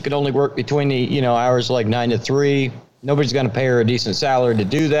children, she can only work between the hours like 9 to 3. Nobody's going to pay her a decent salary to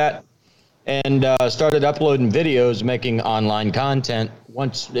do that. And started uploading videos, making online content,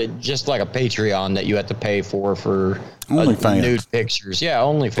 just like a Patreon that you have to pay for nude pictures. Yeah,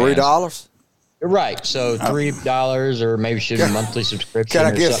 OnlyFans. $3? Right. So $3 or maybe should be a monthly subscription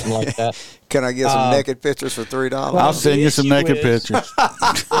or something like that. Can I get some naked pictures for $3? I'll send you some naked pictures.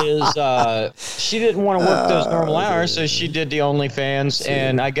 She didn't want to work those normal hours, so she did the OnlyFans.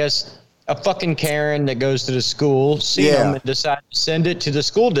 And I guess a fucking Karen that goes to the school seen them and decided to send it to the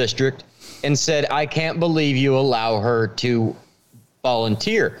school district and said, I can't believe you allow her to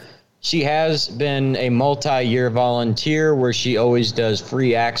volunteer. She has been a multi-year volunteer where she always does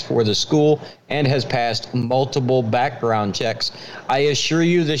free acts for the school and has passed multiple background checks. I assure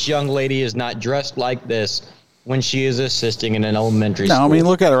you this young lady is not dressed like this when she is assisting in an elementary school. No, I mean,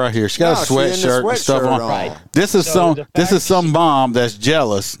 look at her right here. She got a sweatshirt and stuff on. Right. This is some mom that's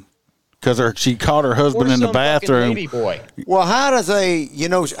jealous because she caught her husband in the bathroom. Well, how does I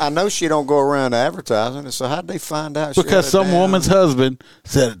know she don't go around advertising it, so how did they find out? Because some woman's husband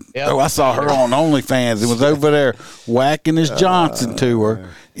said, I saw her on OnlyFans and was over there whacking his Johnson to her,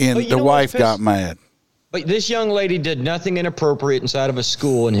 and the wife got mad. But this young lady did nothing inappropriate inside of a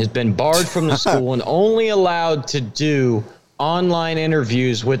school and has been barred from the school and only allowed to do online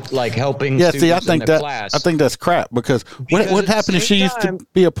interviews with helping students in the class. I think that's crap because what happened if she used to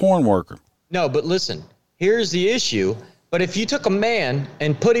be a porn worker? No, but listen, here's the issue. But if you took a man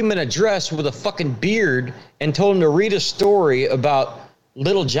and put him in a dress with a fucking beard and told him to read a story about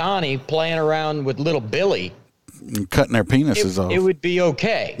little Johnny playing around with little Billy and cutting their penises off, it would be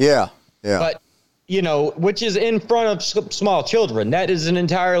okay. Yeah. But which is in front of small children. That is an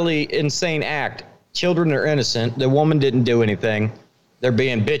entirely insane act. Children are innocent. The woman didn't do anything. They're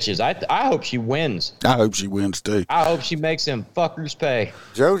being bitches. I hope she wins. I hope she wins, too. I hope she makes them fuckers pay.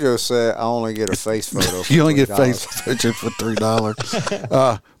 JoJo said, I only get a face photo for You only get face pictures for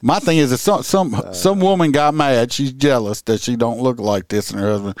 $3. My thing is that some woman got mad. She's jealous that she don't look like this, and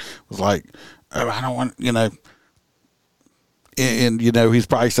her husband was like, I don't want, And he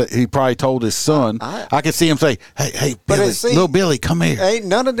probably told his son. I could see him say, "Hey, Billy, little Billy, come here." Ain't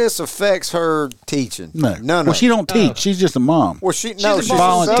none of this affects her teaching. No, none. Well, she don't teach. She's just a mom. Well, she's a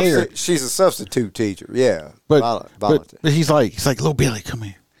volunteer. She's a substitute teacher. Yeah, but he's like, little Billy, come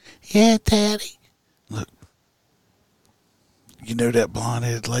here. Yeah, Daddy. Look, you know that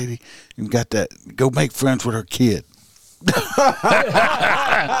blonde-headed lady? You got that? Go make friends with her kid. That's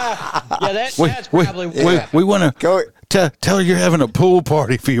probably we want to go. Tell her you're having a pool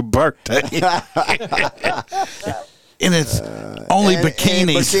party for your birthday, and it's only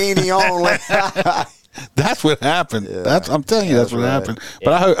bikinis. Bikini only. That's what happened. Yeah, I'm telling you, that's what happened.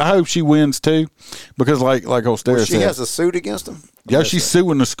 But I hope she wins too, because like Ostera said, she has a suit against him. Yeah, she's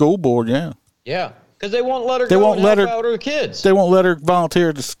suing the school board. Yeah, because they won't let her. They won't let her out her kids. They won't let her volunteer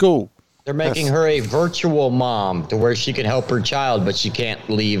at the school. They're making her a virtual mom to where she can help her child, but she can't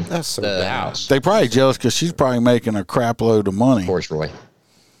leave the house. They probably jealous because she's probably making a crap load of money. Of course, Roy.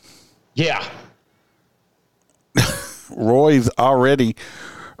 Yeah. Roy's already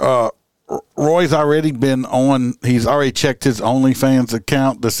been on. He's already checked his OnlyFans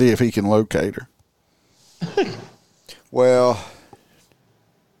account to see if he can locate her. Well,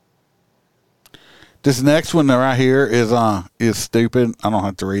 this next one right here is stupid. I don't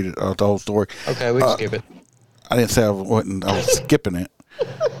have to read it the whole story. Okay, we can skip it. I didn't say I wasn't. I was skipping it.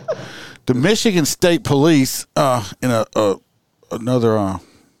 The Michigan State Police, in another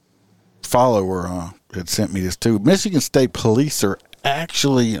follower had sent me this too. Michigan State Police are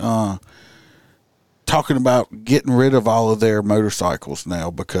actually talking about getting rid of all of their motorcycles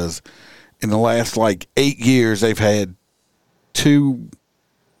now because in the last 8 years they've had 2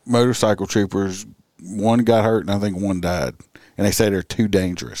 motorcycle troopers. One got hurt and I think one died. And they say they're too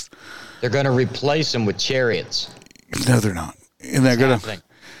dangerous. They're going to replace them with chariots. No, they're not. And they're going to.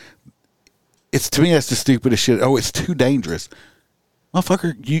 It's to me that's the stupidest shit. Oh, it's too dangerous,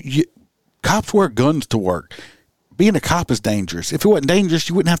 motherfucker. You cops wear guns to work. Being a cop is dangerous. If it wasn't dangerous,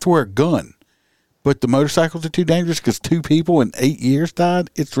 you wouldn't have to wear a gun. But the motorcycles are too dangerous because 2 people in 8 years died.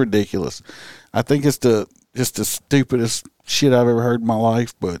 It's ridiculous. I think it's just the stupidest shit I've ever heard in my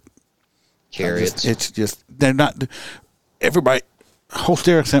life. But chariots. It's just they're not. Everybody.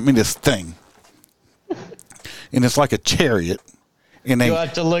 Ostera sent me this thing, and it's like a chariot. And they, You'll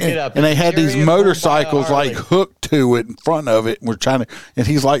have to look it up. And they had these Interior pulled by a motorcycles like Harley. hooked to it in front of it. And we're trying to, and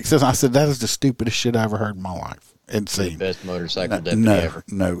he's like, I said, that is the stupidest shit I ever heard in my life and seen. Best motorcycle deputy No, ever.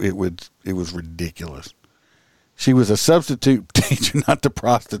 no, it was ridiculous. She was a substitute teacher, not the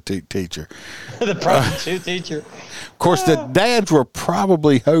prostitute teacher. The prostitute teacher. Of course, the dads were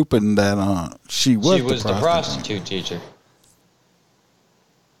probably hoping that she was the prostitute teacher.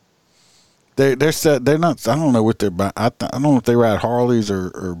 They're not. I don't know what they're. I don't know if they ride Harleys or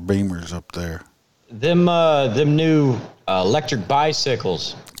Beamers up there. Them new electric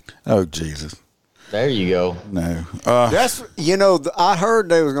bicycles. Oh Jesus! There you go. No, That's I heard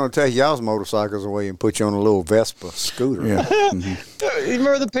they was going to take y'all's motorcycles away and put you on a little Vespa scooter. yeah. Mhm. You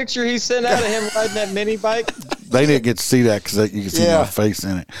remember the picture he sent out of him riding that mini bike? They didn't get to see that because you can see Yeah. my face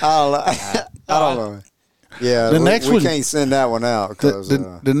in it. I don't know. Yeah, The we, next we one- can't send that one out because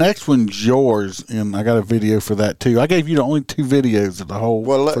The next one's yours, and I got a video for that too. I gave you the only 2 videos of the whole.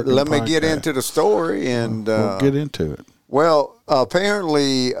 well, let frickin' me get podcast. into the story and We'll get into it. well,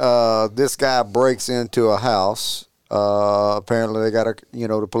 apparently this guy breaks into a house. Apparently they got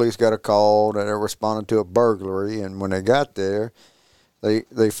the police got a call that they're responding to a burglary, and when they got there,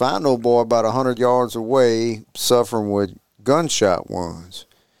 they find old boy about 100 yards away suffering with gunshot wounds.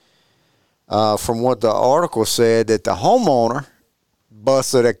 From what the article said, that the homeowner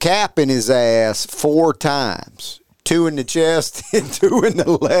busted a cap in his ass 4 times, 2 in the chest and 2 in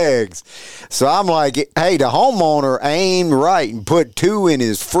the legs. So I'm like, hey, the homeowner aimed right and put 2 in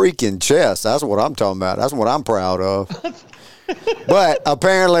his freaking chest. That's what I'm talking about. That's what I'm proud of. But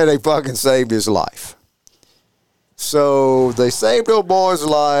apparently they fucking saved his life. So they saved old boy's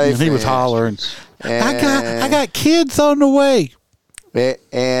life. And he was hollering, I got kids on the way.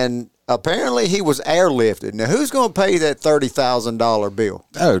 And apparently he was airlifted. Now, who's going to pay that $30,000 bill?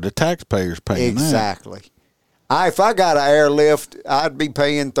 Oh, the taxpayers paying that. Exactly. If I got an airlift, I'd be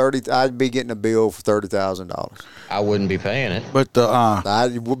paying I'd be getting a bill for $30,000. I wouldn't be paying it. But the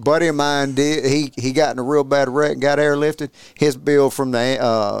A buddy of mine did. He got in a real bad wreck and got airlifted. His bill from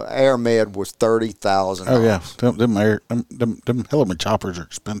the Air Med was $30,000. oh yeah, them Hellman choppers are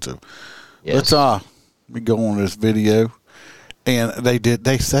expensive. Yes. Let's we go on this video, and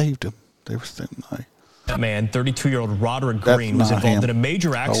they saved him. They were sitting like. That man, 32-year-old Roderick That's Green, was not involved him. in a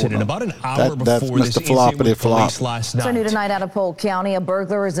major accident on. about an hour That's before this Mr. incident Floppity with police Flop. last night. So new tonight out of Polk County, a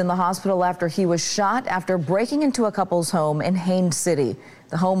burglar is in the hospital after he was shot after breaking into a couple's home in Haines City.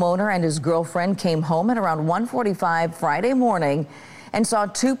 The homeowner and his girlfriend came home at around 1:45 Friday morning and saw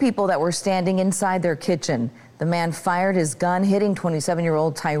 2 people that were standing inside their kitchen. The man fired his gun, hitting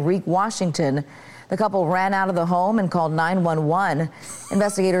 27-year-old Tyreek Washington. The couple ran out of the home and called 911.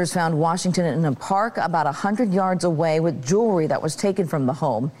 Investigators found Washington in a park about 100 yards away with jewelry that was taken from the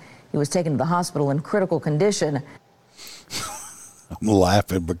home. He was taken to the hospital in critical condition. I'm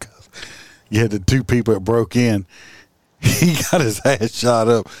laughing because you had the 2 people that broke in. He got his ass shot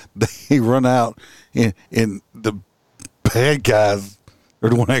up. They run out, and the bad guys are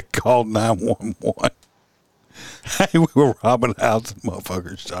the one that called 911. Hey, we were robbing a house, and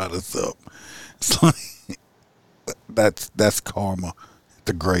motherfucker shot us up. It's like, that's karma,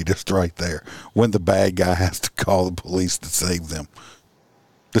 the greatest right there. When the bad guy has to call the police to save them.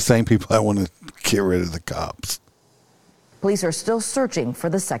 The same people that want to get rid of the cops. Police are still searching for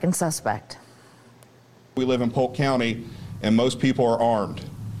the second suspect. We live in Polk County, and most people are armed.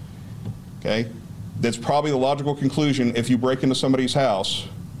 Okay? That's probably the logical conclusion. If you break into somebody's house,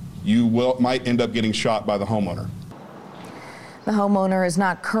 you might end up getting shot by the homeowner. The homeowner is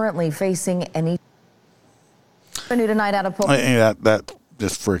not currently facing any. New tonight out of Polk. And that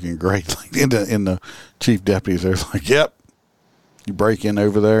just freaking great. Like in the chief deputies, they're like, "Yep, you break in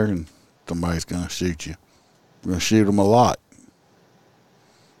over there, and somebody's gonna shoot you. We're gonna shoot them a lot."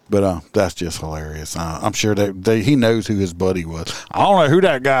 But that's just hilarious. I'm sure that he knows who his buddy was. I don't know who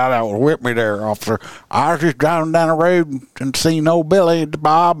that guy that was with me there, officer. I was just driving down the road and seen old Billy and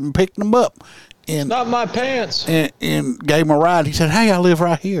Bob and picked them up. And, Not my pants. and gave him a ride. He said, "Hey, I live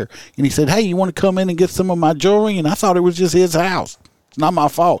right here." And he said, "Hey, you want to come in and get some of my jewelry?" And I thought it was just his house. It's not my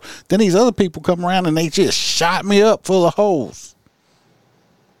fault. Then these other people come around and they just shot me up full of holes.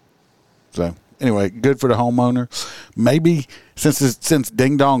 So anyway, good for the homeowner. Maybe since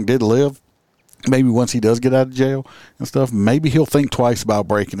Ding Dong did live, maybe once he does get out of jail and stuff, maybe he'll think twice about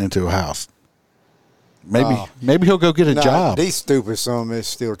breaking into a house. Maybe he'll go get a job. These stupid son of a bitches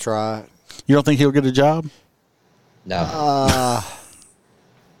still try it. You don't think he'll get a job? No.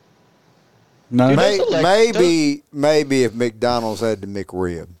 No. Dude, Maybe if McDonald's had the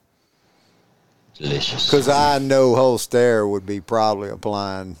McRib. Delicious. Because I know Holster would be probably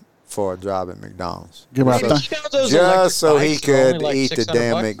applying for a job at McDonald's. Just so he could like eat the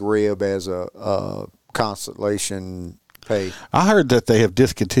damn $600? McRib as a consolation pay. I heard that they have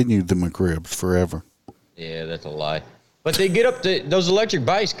discontinued the McRibs forever. Yeah, that's a lie. But they get up to those electric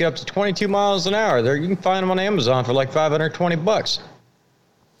bikes get up to 22 miles an hour. You can find them on Amazon for like $520.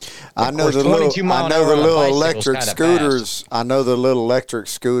 I know the little electric scooters. I know the little electric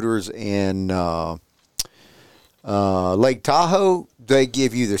scooters in Lake Tahoe. They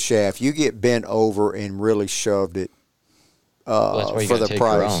give you the shaft. You get bent over and really shoved it that's why you for gotta the take your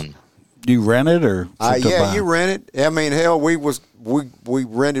price. own. You rent it or? Yeah, you rent it. I mean, hell, we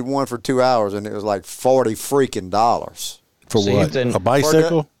rented one for 2 hours and it was like $40 freaking dollars. For what? A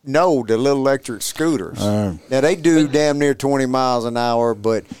bicycle? No, the little electric scooters. Now they do damn near 20 miles an hour,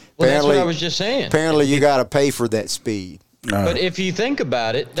 but that's what I was just saying. Apparently, you got to pay for that speed. But if you think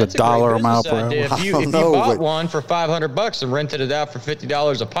about it, that's $1 a a mile great per business hour. idea. If you bought one for $500 and rented it out for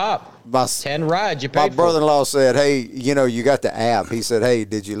 $50 a pop, 10 rides you paid My for. brother-in-law said, "Hey, you got the app." He said, "Hey,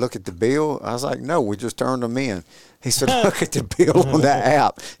 did you look at the bill?" I was like, "No, we just turned them in." He said, "Look at the bill on that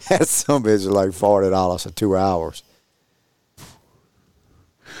app. That's some bitch is like $40 for 2 hours."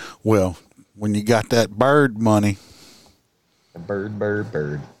 Well, when you got that bird money. Bird.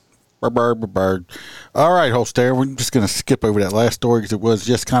 Bird. All right, Holster, we're just going to skip over that last story because it was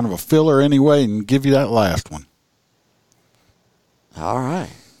just kind of a filler anyway and give you that last one. All right.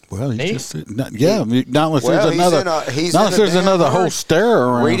 Well, not unless there's another hurry. Holster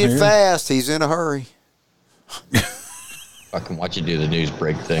around Read it here. fast. He's in a hurry. I can watch you do the news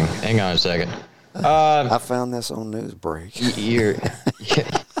break thing. Hang on a second. I found this on Newsbreak.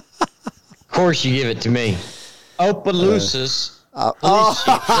 Of course, you give it to me. Opelousas. Police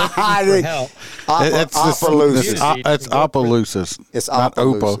chief looking for help. It's Opelousas. It's not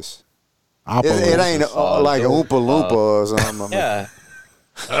Opelousas. It ain't like Oompa Loompa or something. Yeah.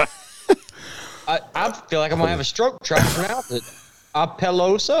 I feel like I'm going to have a stroke trying to pronounce it.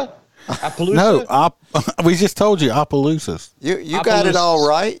 Opelosa? No, we just told you Opelousas. You got it all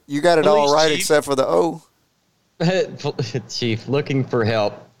right. You got it all right except for the O. Chief looking for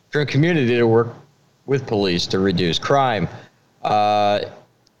help from community to work with police to reduce crime.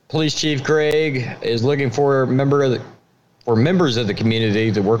 Police Chief Greg is looking for members of the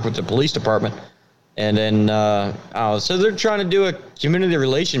community to work with the police department. And then, so they're trying to do a community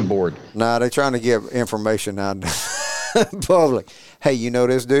relation board. Nah, they're trying to give information out in public. Hey, you know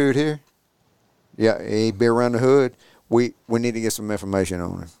this dude here? Yeah, he be around the hood. We need to get some information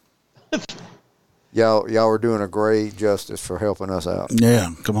on him. Y'all are doing a great justice for helping us out. Yeah,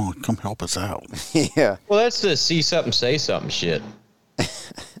 come on, come help us out. Yeah. Well, that's the see something, say something shit.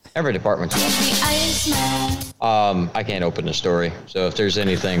 Every department's I can't open the story, so if there's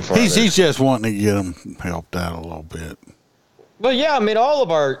anything for he's just wanting to get them helped out a little bit. Well, yeah, I mean, all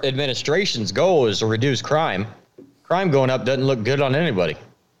of our administration's goal is to reduce crime. Crime going up doesn't look good on anybody.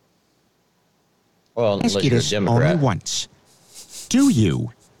 Well, unless you're a Democrat. Only once. Do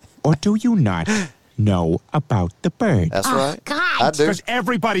you or do you not know about the bird? That's right. God. I do. Because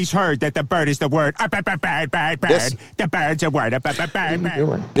everybody's heard that the bird is the word. Bird. The bird's a word. Bird.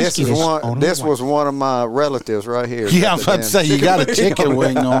 This was one of my relatives right here. Yeah, I was about to say, you got a chicken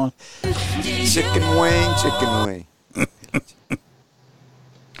wing on. Chicken wing.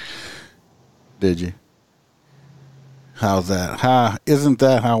 Did you? How's that? Isn't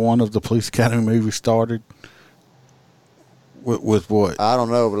that how one of the Police Academy movies started? With what? I don't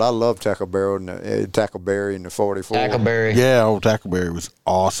know, but I love Tackleberry in the 44. Tackleberry. Yeah, old Tackleberry was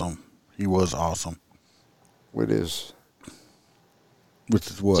awesome. He was awesome. With his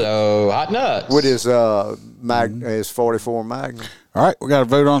what? So, Hot Nuts. With his his 44 Magnum. All right, we got to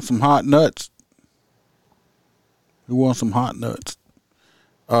vote on some hot nuts. Who wants some hot nuts?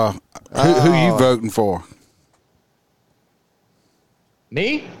 Who you voting for?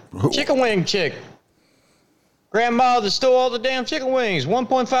 Me? Chicken wing chick. Grandma that stole all the damn chicken wings.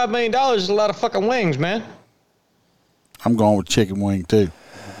 $1.5 million is a lot of fucking wings, man. I'm going with chicken wing, too.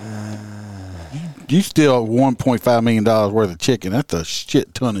 You steal $1.5 million worth of chicken. That's a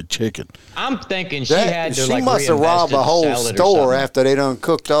shit ton of chicken. I'm thinking she had to, She must have robbed a whole store after they done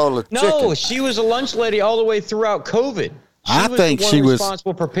cooked all the chicken. No, she was a lunch lady all the way throughout COVID. I think she was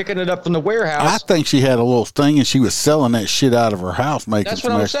responsible for picking it up from the warehouse. I think she had a little thing and she was selling that shit out of her house, making That's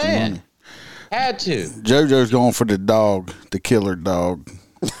some what I'm extra saying. money. Had to. JoJo's going for the dog, the killer dog.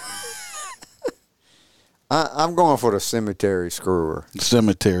 I'm going for the cemetery screwer.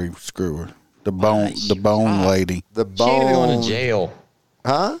 Cemetery screwer. The bone lady. The bone. She ain't even going to jail.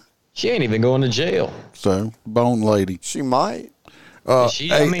 Huh? She ain't even going to jail. So, bone lady. She might.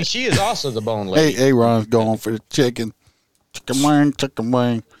 She is also the bone lady. Hey, Ron's going for the chicken. Chicken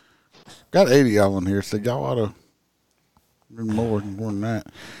wing. Got 80 of y'all in here, so y'all ought to do more than that.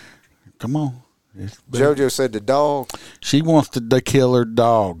 Come on. JoJo said the dog. She wants to kill her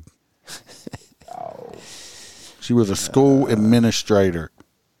dog. She was a school administrator.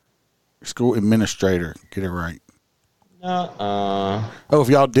 School administrator. Get it right. Oh, if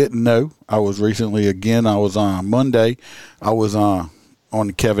y'all didn't know, I was on Monday. I was on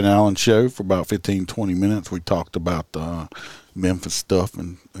the Kevin Allen show for about 15, 20 minutes. We talked about the Memphis stuff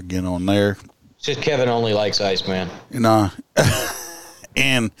and again on there. It's just Kevin only likes Iceman.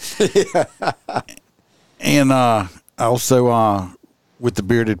 And also with the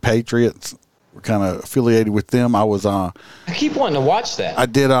Bearded Patriots, we're kind of affiliated with them. I keep wanting to watch that. I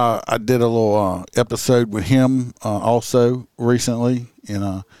did a little episode with him also recently,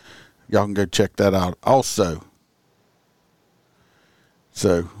 and y'all can go check that out also.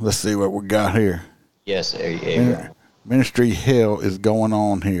 So let's see what we got here. Yes, there you go. Ministry hell is going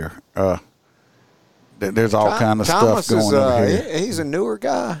on here. There's all kind of stuff going on here. He's a newer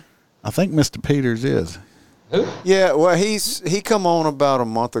guy. I think Mr. Peters is. Who? Yeah, well, he come on about a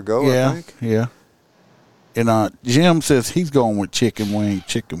month ago, I think. Yeah. And Jim says he's going with chicken wing.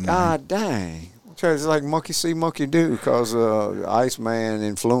 God dang. It's like monkey see, monkey do, because Iceman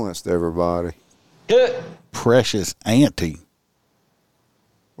influenced everybody. Precious Auntie.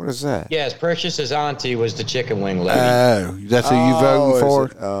 What is that? Yes, Precious's auntie was the chicken wing lady. Oh, that's who you voting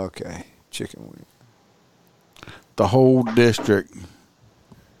for? Okay, chicken wing. The whole district.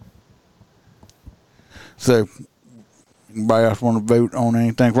 So, anybody else want to vote on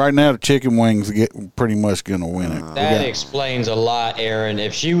anything? Right now, the chicken wings pretty much going to win it. That explains a lot, Aaron.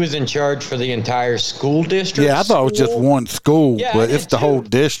 If she was in charge for the entire school district. Yeah, I thought it was just one school, yeah, but it's the whole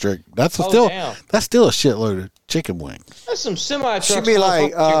district. That's still a shitload of chicken wings. That's some semi-trucks. She'd be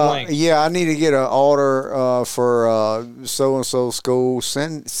like, I need to get an order for so-and-so school.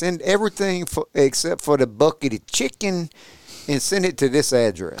 Send everything except for the bucket of chicken and send it to this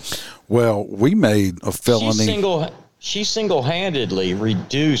address. Well, we made a felony. She single-handedly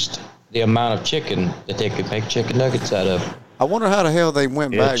reduced the amount of chicken that they could make chicken nuggets out of. I wonder how the hell they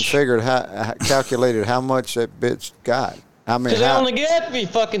went back and figured calculated how much that bitch got. I mean, because they only get to be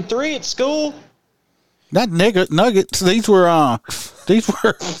fucking 3 at school. Not nuggets. These were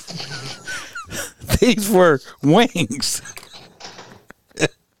wings.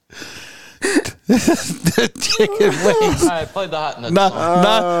 The chicken wings. All right, play the hot nuts.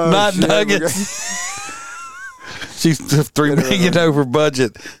 Not nuggets. She's $3 million over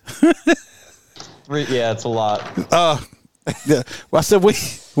budget. Yeah, it's a lot. Yeah. Well, I said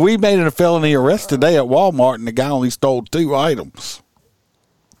we made a felony arrest today at Walmart, and the guy only stole 2 items.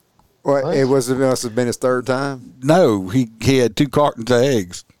 What? It must have been his third time? No, he had 2 cartons of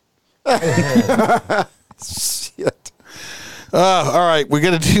eggs. Shit. All right, we're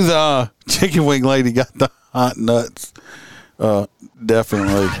going to do the chicken wing lady got the hot nuts.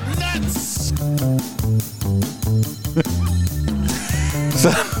 Definitely. So,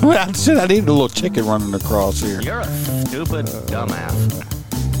 I need a little chicken running across here. You're a stupid dumbass.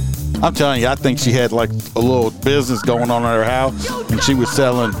 I'm telling you, I think she had like a little business going on at her house, and she was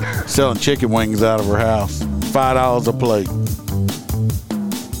selling chicken wings out of her house. $5 a plate.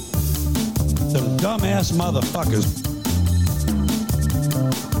 Some dumbass motherfuckers.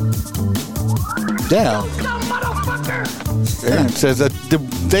 Down. Yeah, it says that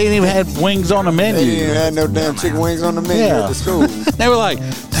they didn't even have wings on the menu. They didn't even have no damn chicken wings on the menu at the school. They were like,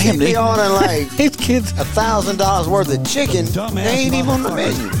 damn, they ordering like these kids $1,000 worth of chicken. They ain't even on the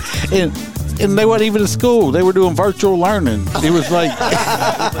menu. And they weren't even at school. They were doing virtual learning. It was like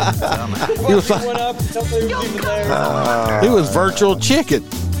it was virtual chicken.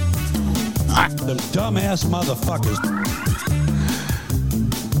 The dumbass motherfuckers.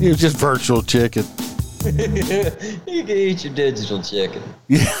 It was just virtual chicken. You can eat your digital chicken.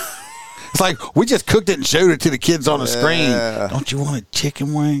 Yeah. It's like, we just cooked it and showed it to the kids on the screen. Don't you want a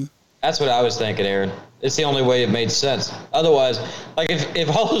chicken wing? That's what I was thinking, Aaron. It's the only way it made sense. Otherwise, like if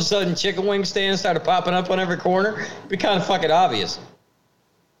all of a sudden chicken wing stands started popping up on every corner, it'd be kind of fucking obvious.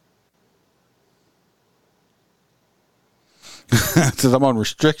 Since I'm on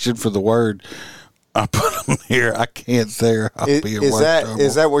restriction for the word I put on here, I can't say her. Is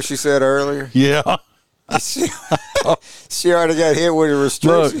that what she said earlier? Yeah. She already got hit with a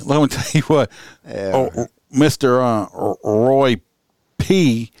restriction. Look, let me tell you what. Mr. Roy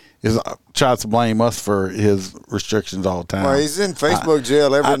P. tries to blame us for his restrictions all the time. Well, he's in Facebook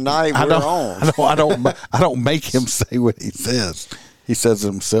jail every night we're on. I don't make him say what he says. He says it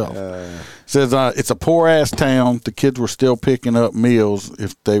himself. Says it's a poor ass town. The kids were still picking up meals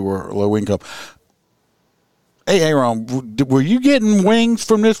if they were low income. Hey, Aaron, were you getting wings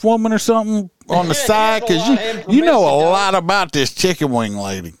from this woman or something on the side? Because you know a lot about this chicken wing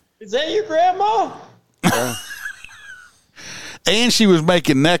lady. Is that your grandma? And she was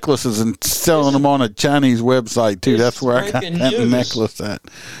making necklaces and selling them on a Chinese website, too. That's where I got that necklace at.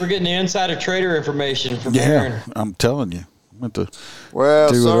 We're getting the insider trader information from Aaron. Yeah, I'm telling you.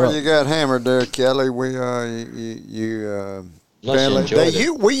 Well, sorry you got hammered there, Kelly. We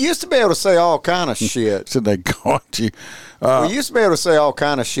we used to be able to say all kind of shit. So they caught you. We used to be able to say all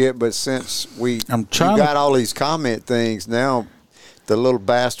kind of shit, but since we got all these comment things, now the little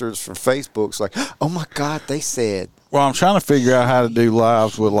bastards from Facebook's like, oh my God, they said. Well, I'm trying to figure out how to do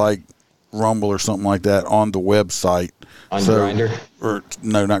lives with like Rumble or something like that on the website. On Grindr? Or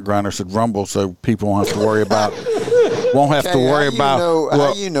no, not Grindr. Said Rumble, so people won't have to worry about.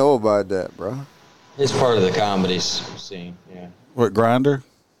 How you know about that, bro? It's part of the comedy scene. Yeah. What, Grindr?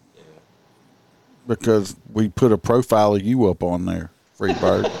 Yeah. Because we put a profile of you up on there, free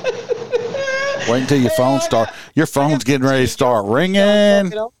bird. Wait until your phone's getting ready to start ringing.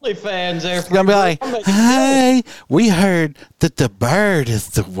 OnlyFans there. It's gonna be like, hey, we heard that the bird is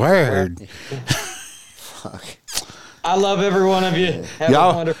the word. Fuck. I love every one of you. Have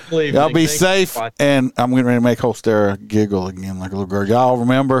a wonderful evening. Y'all be safe, and I'm getting ready to make Holstera giggle again like a little girl. Y'all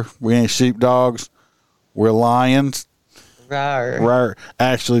remember, we ain't sheepdogs, we're lions. Rawr.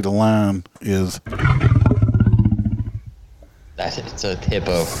 Actually, the lion is. It's a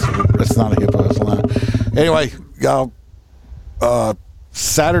hippo. It's not a hippo, it's a lion. Anyway, y'all,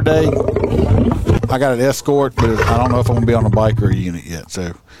 Saturday, I got an escort, but I don't know if I'm going to be on a bike or a unit yet,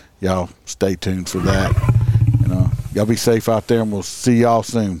 so y'all stay tuned for that. Y'all be safe out there, and we'll see y'all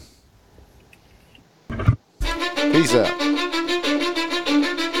soon. Peace out.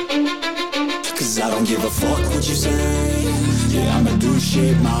 Cause I don't give a fuck what you say. Yeah, I'ma do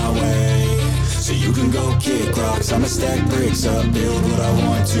shit my way. So you can go kick rocks, I'ma stack bricks up, build what I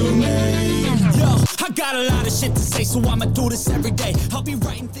want to make. Yo, I got a lot of shit to say, so I'ma do this every day. I'll be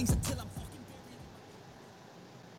writing things.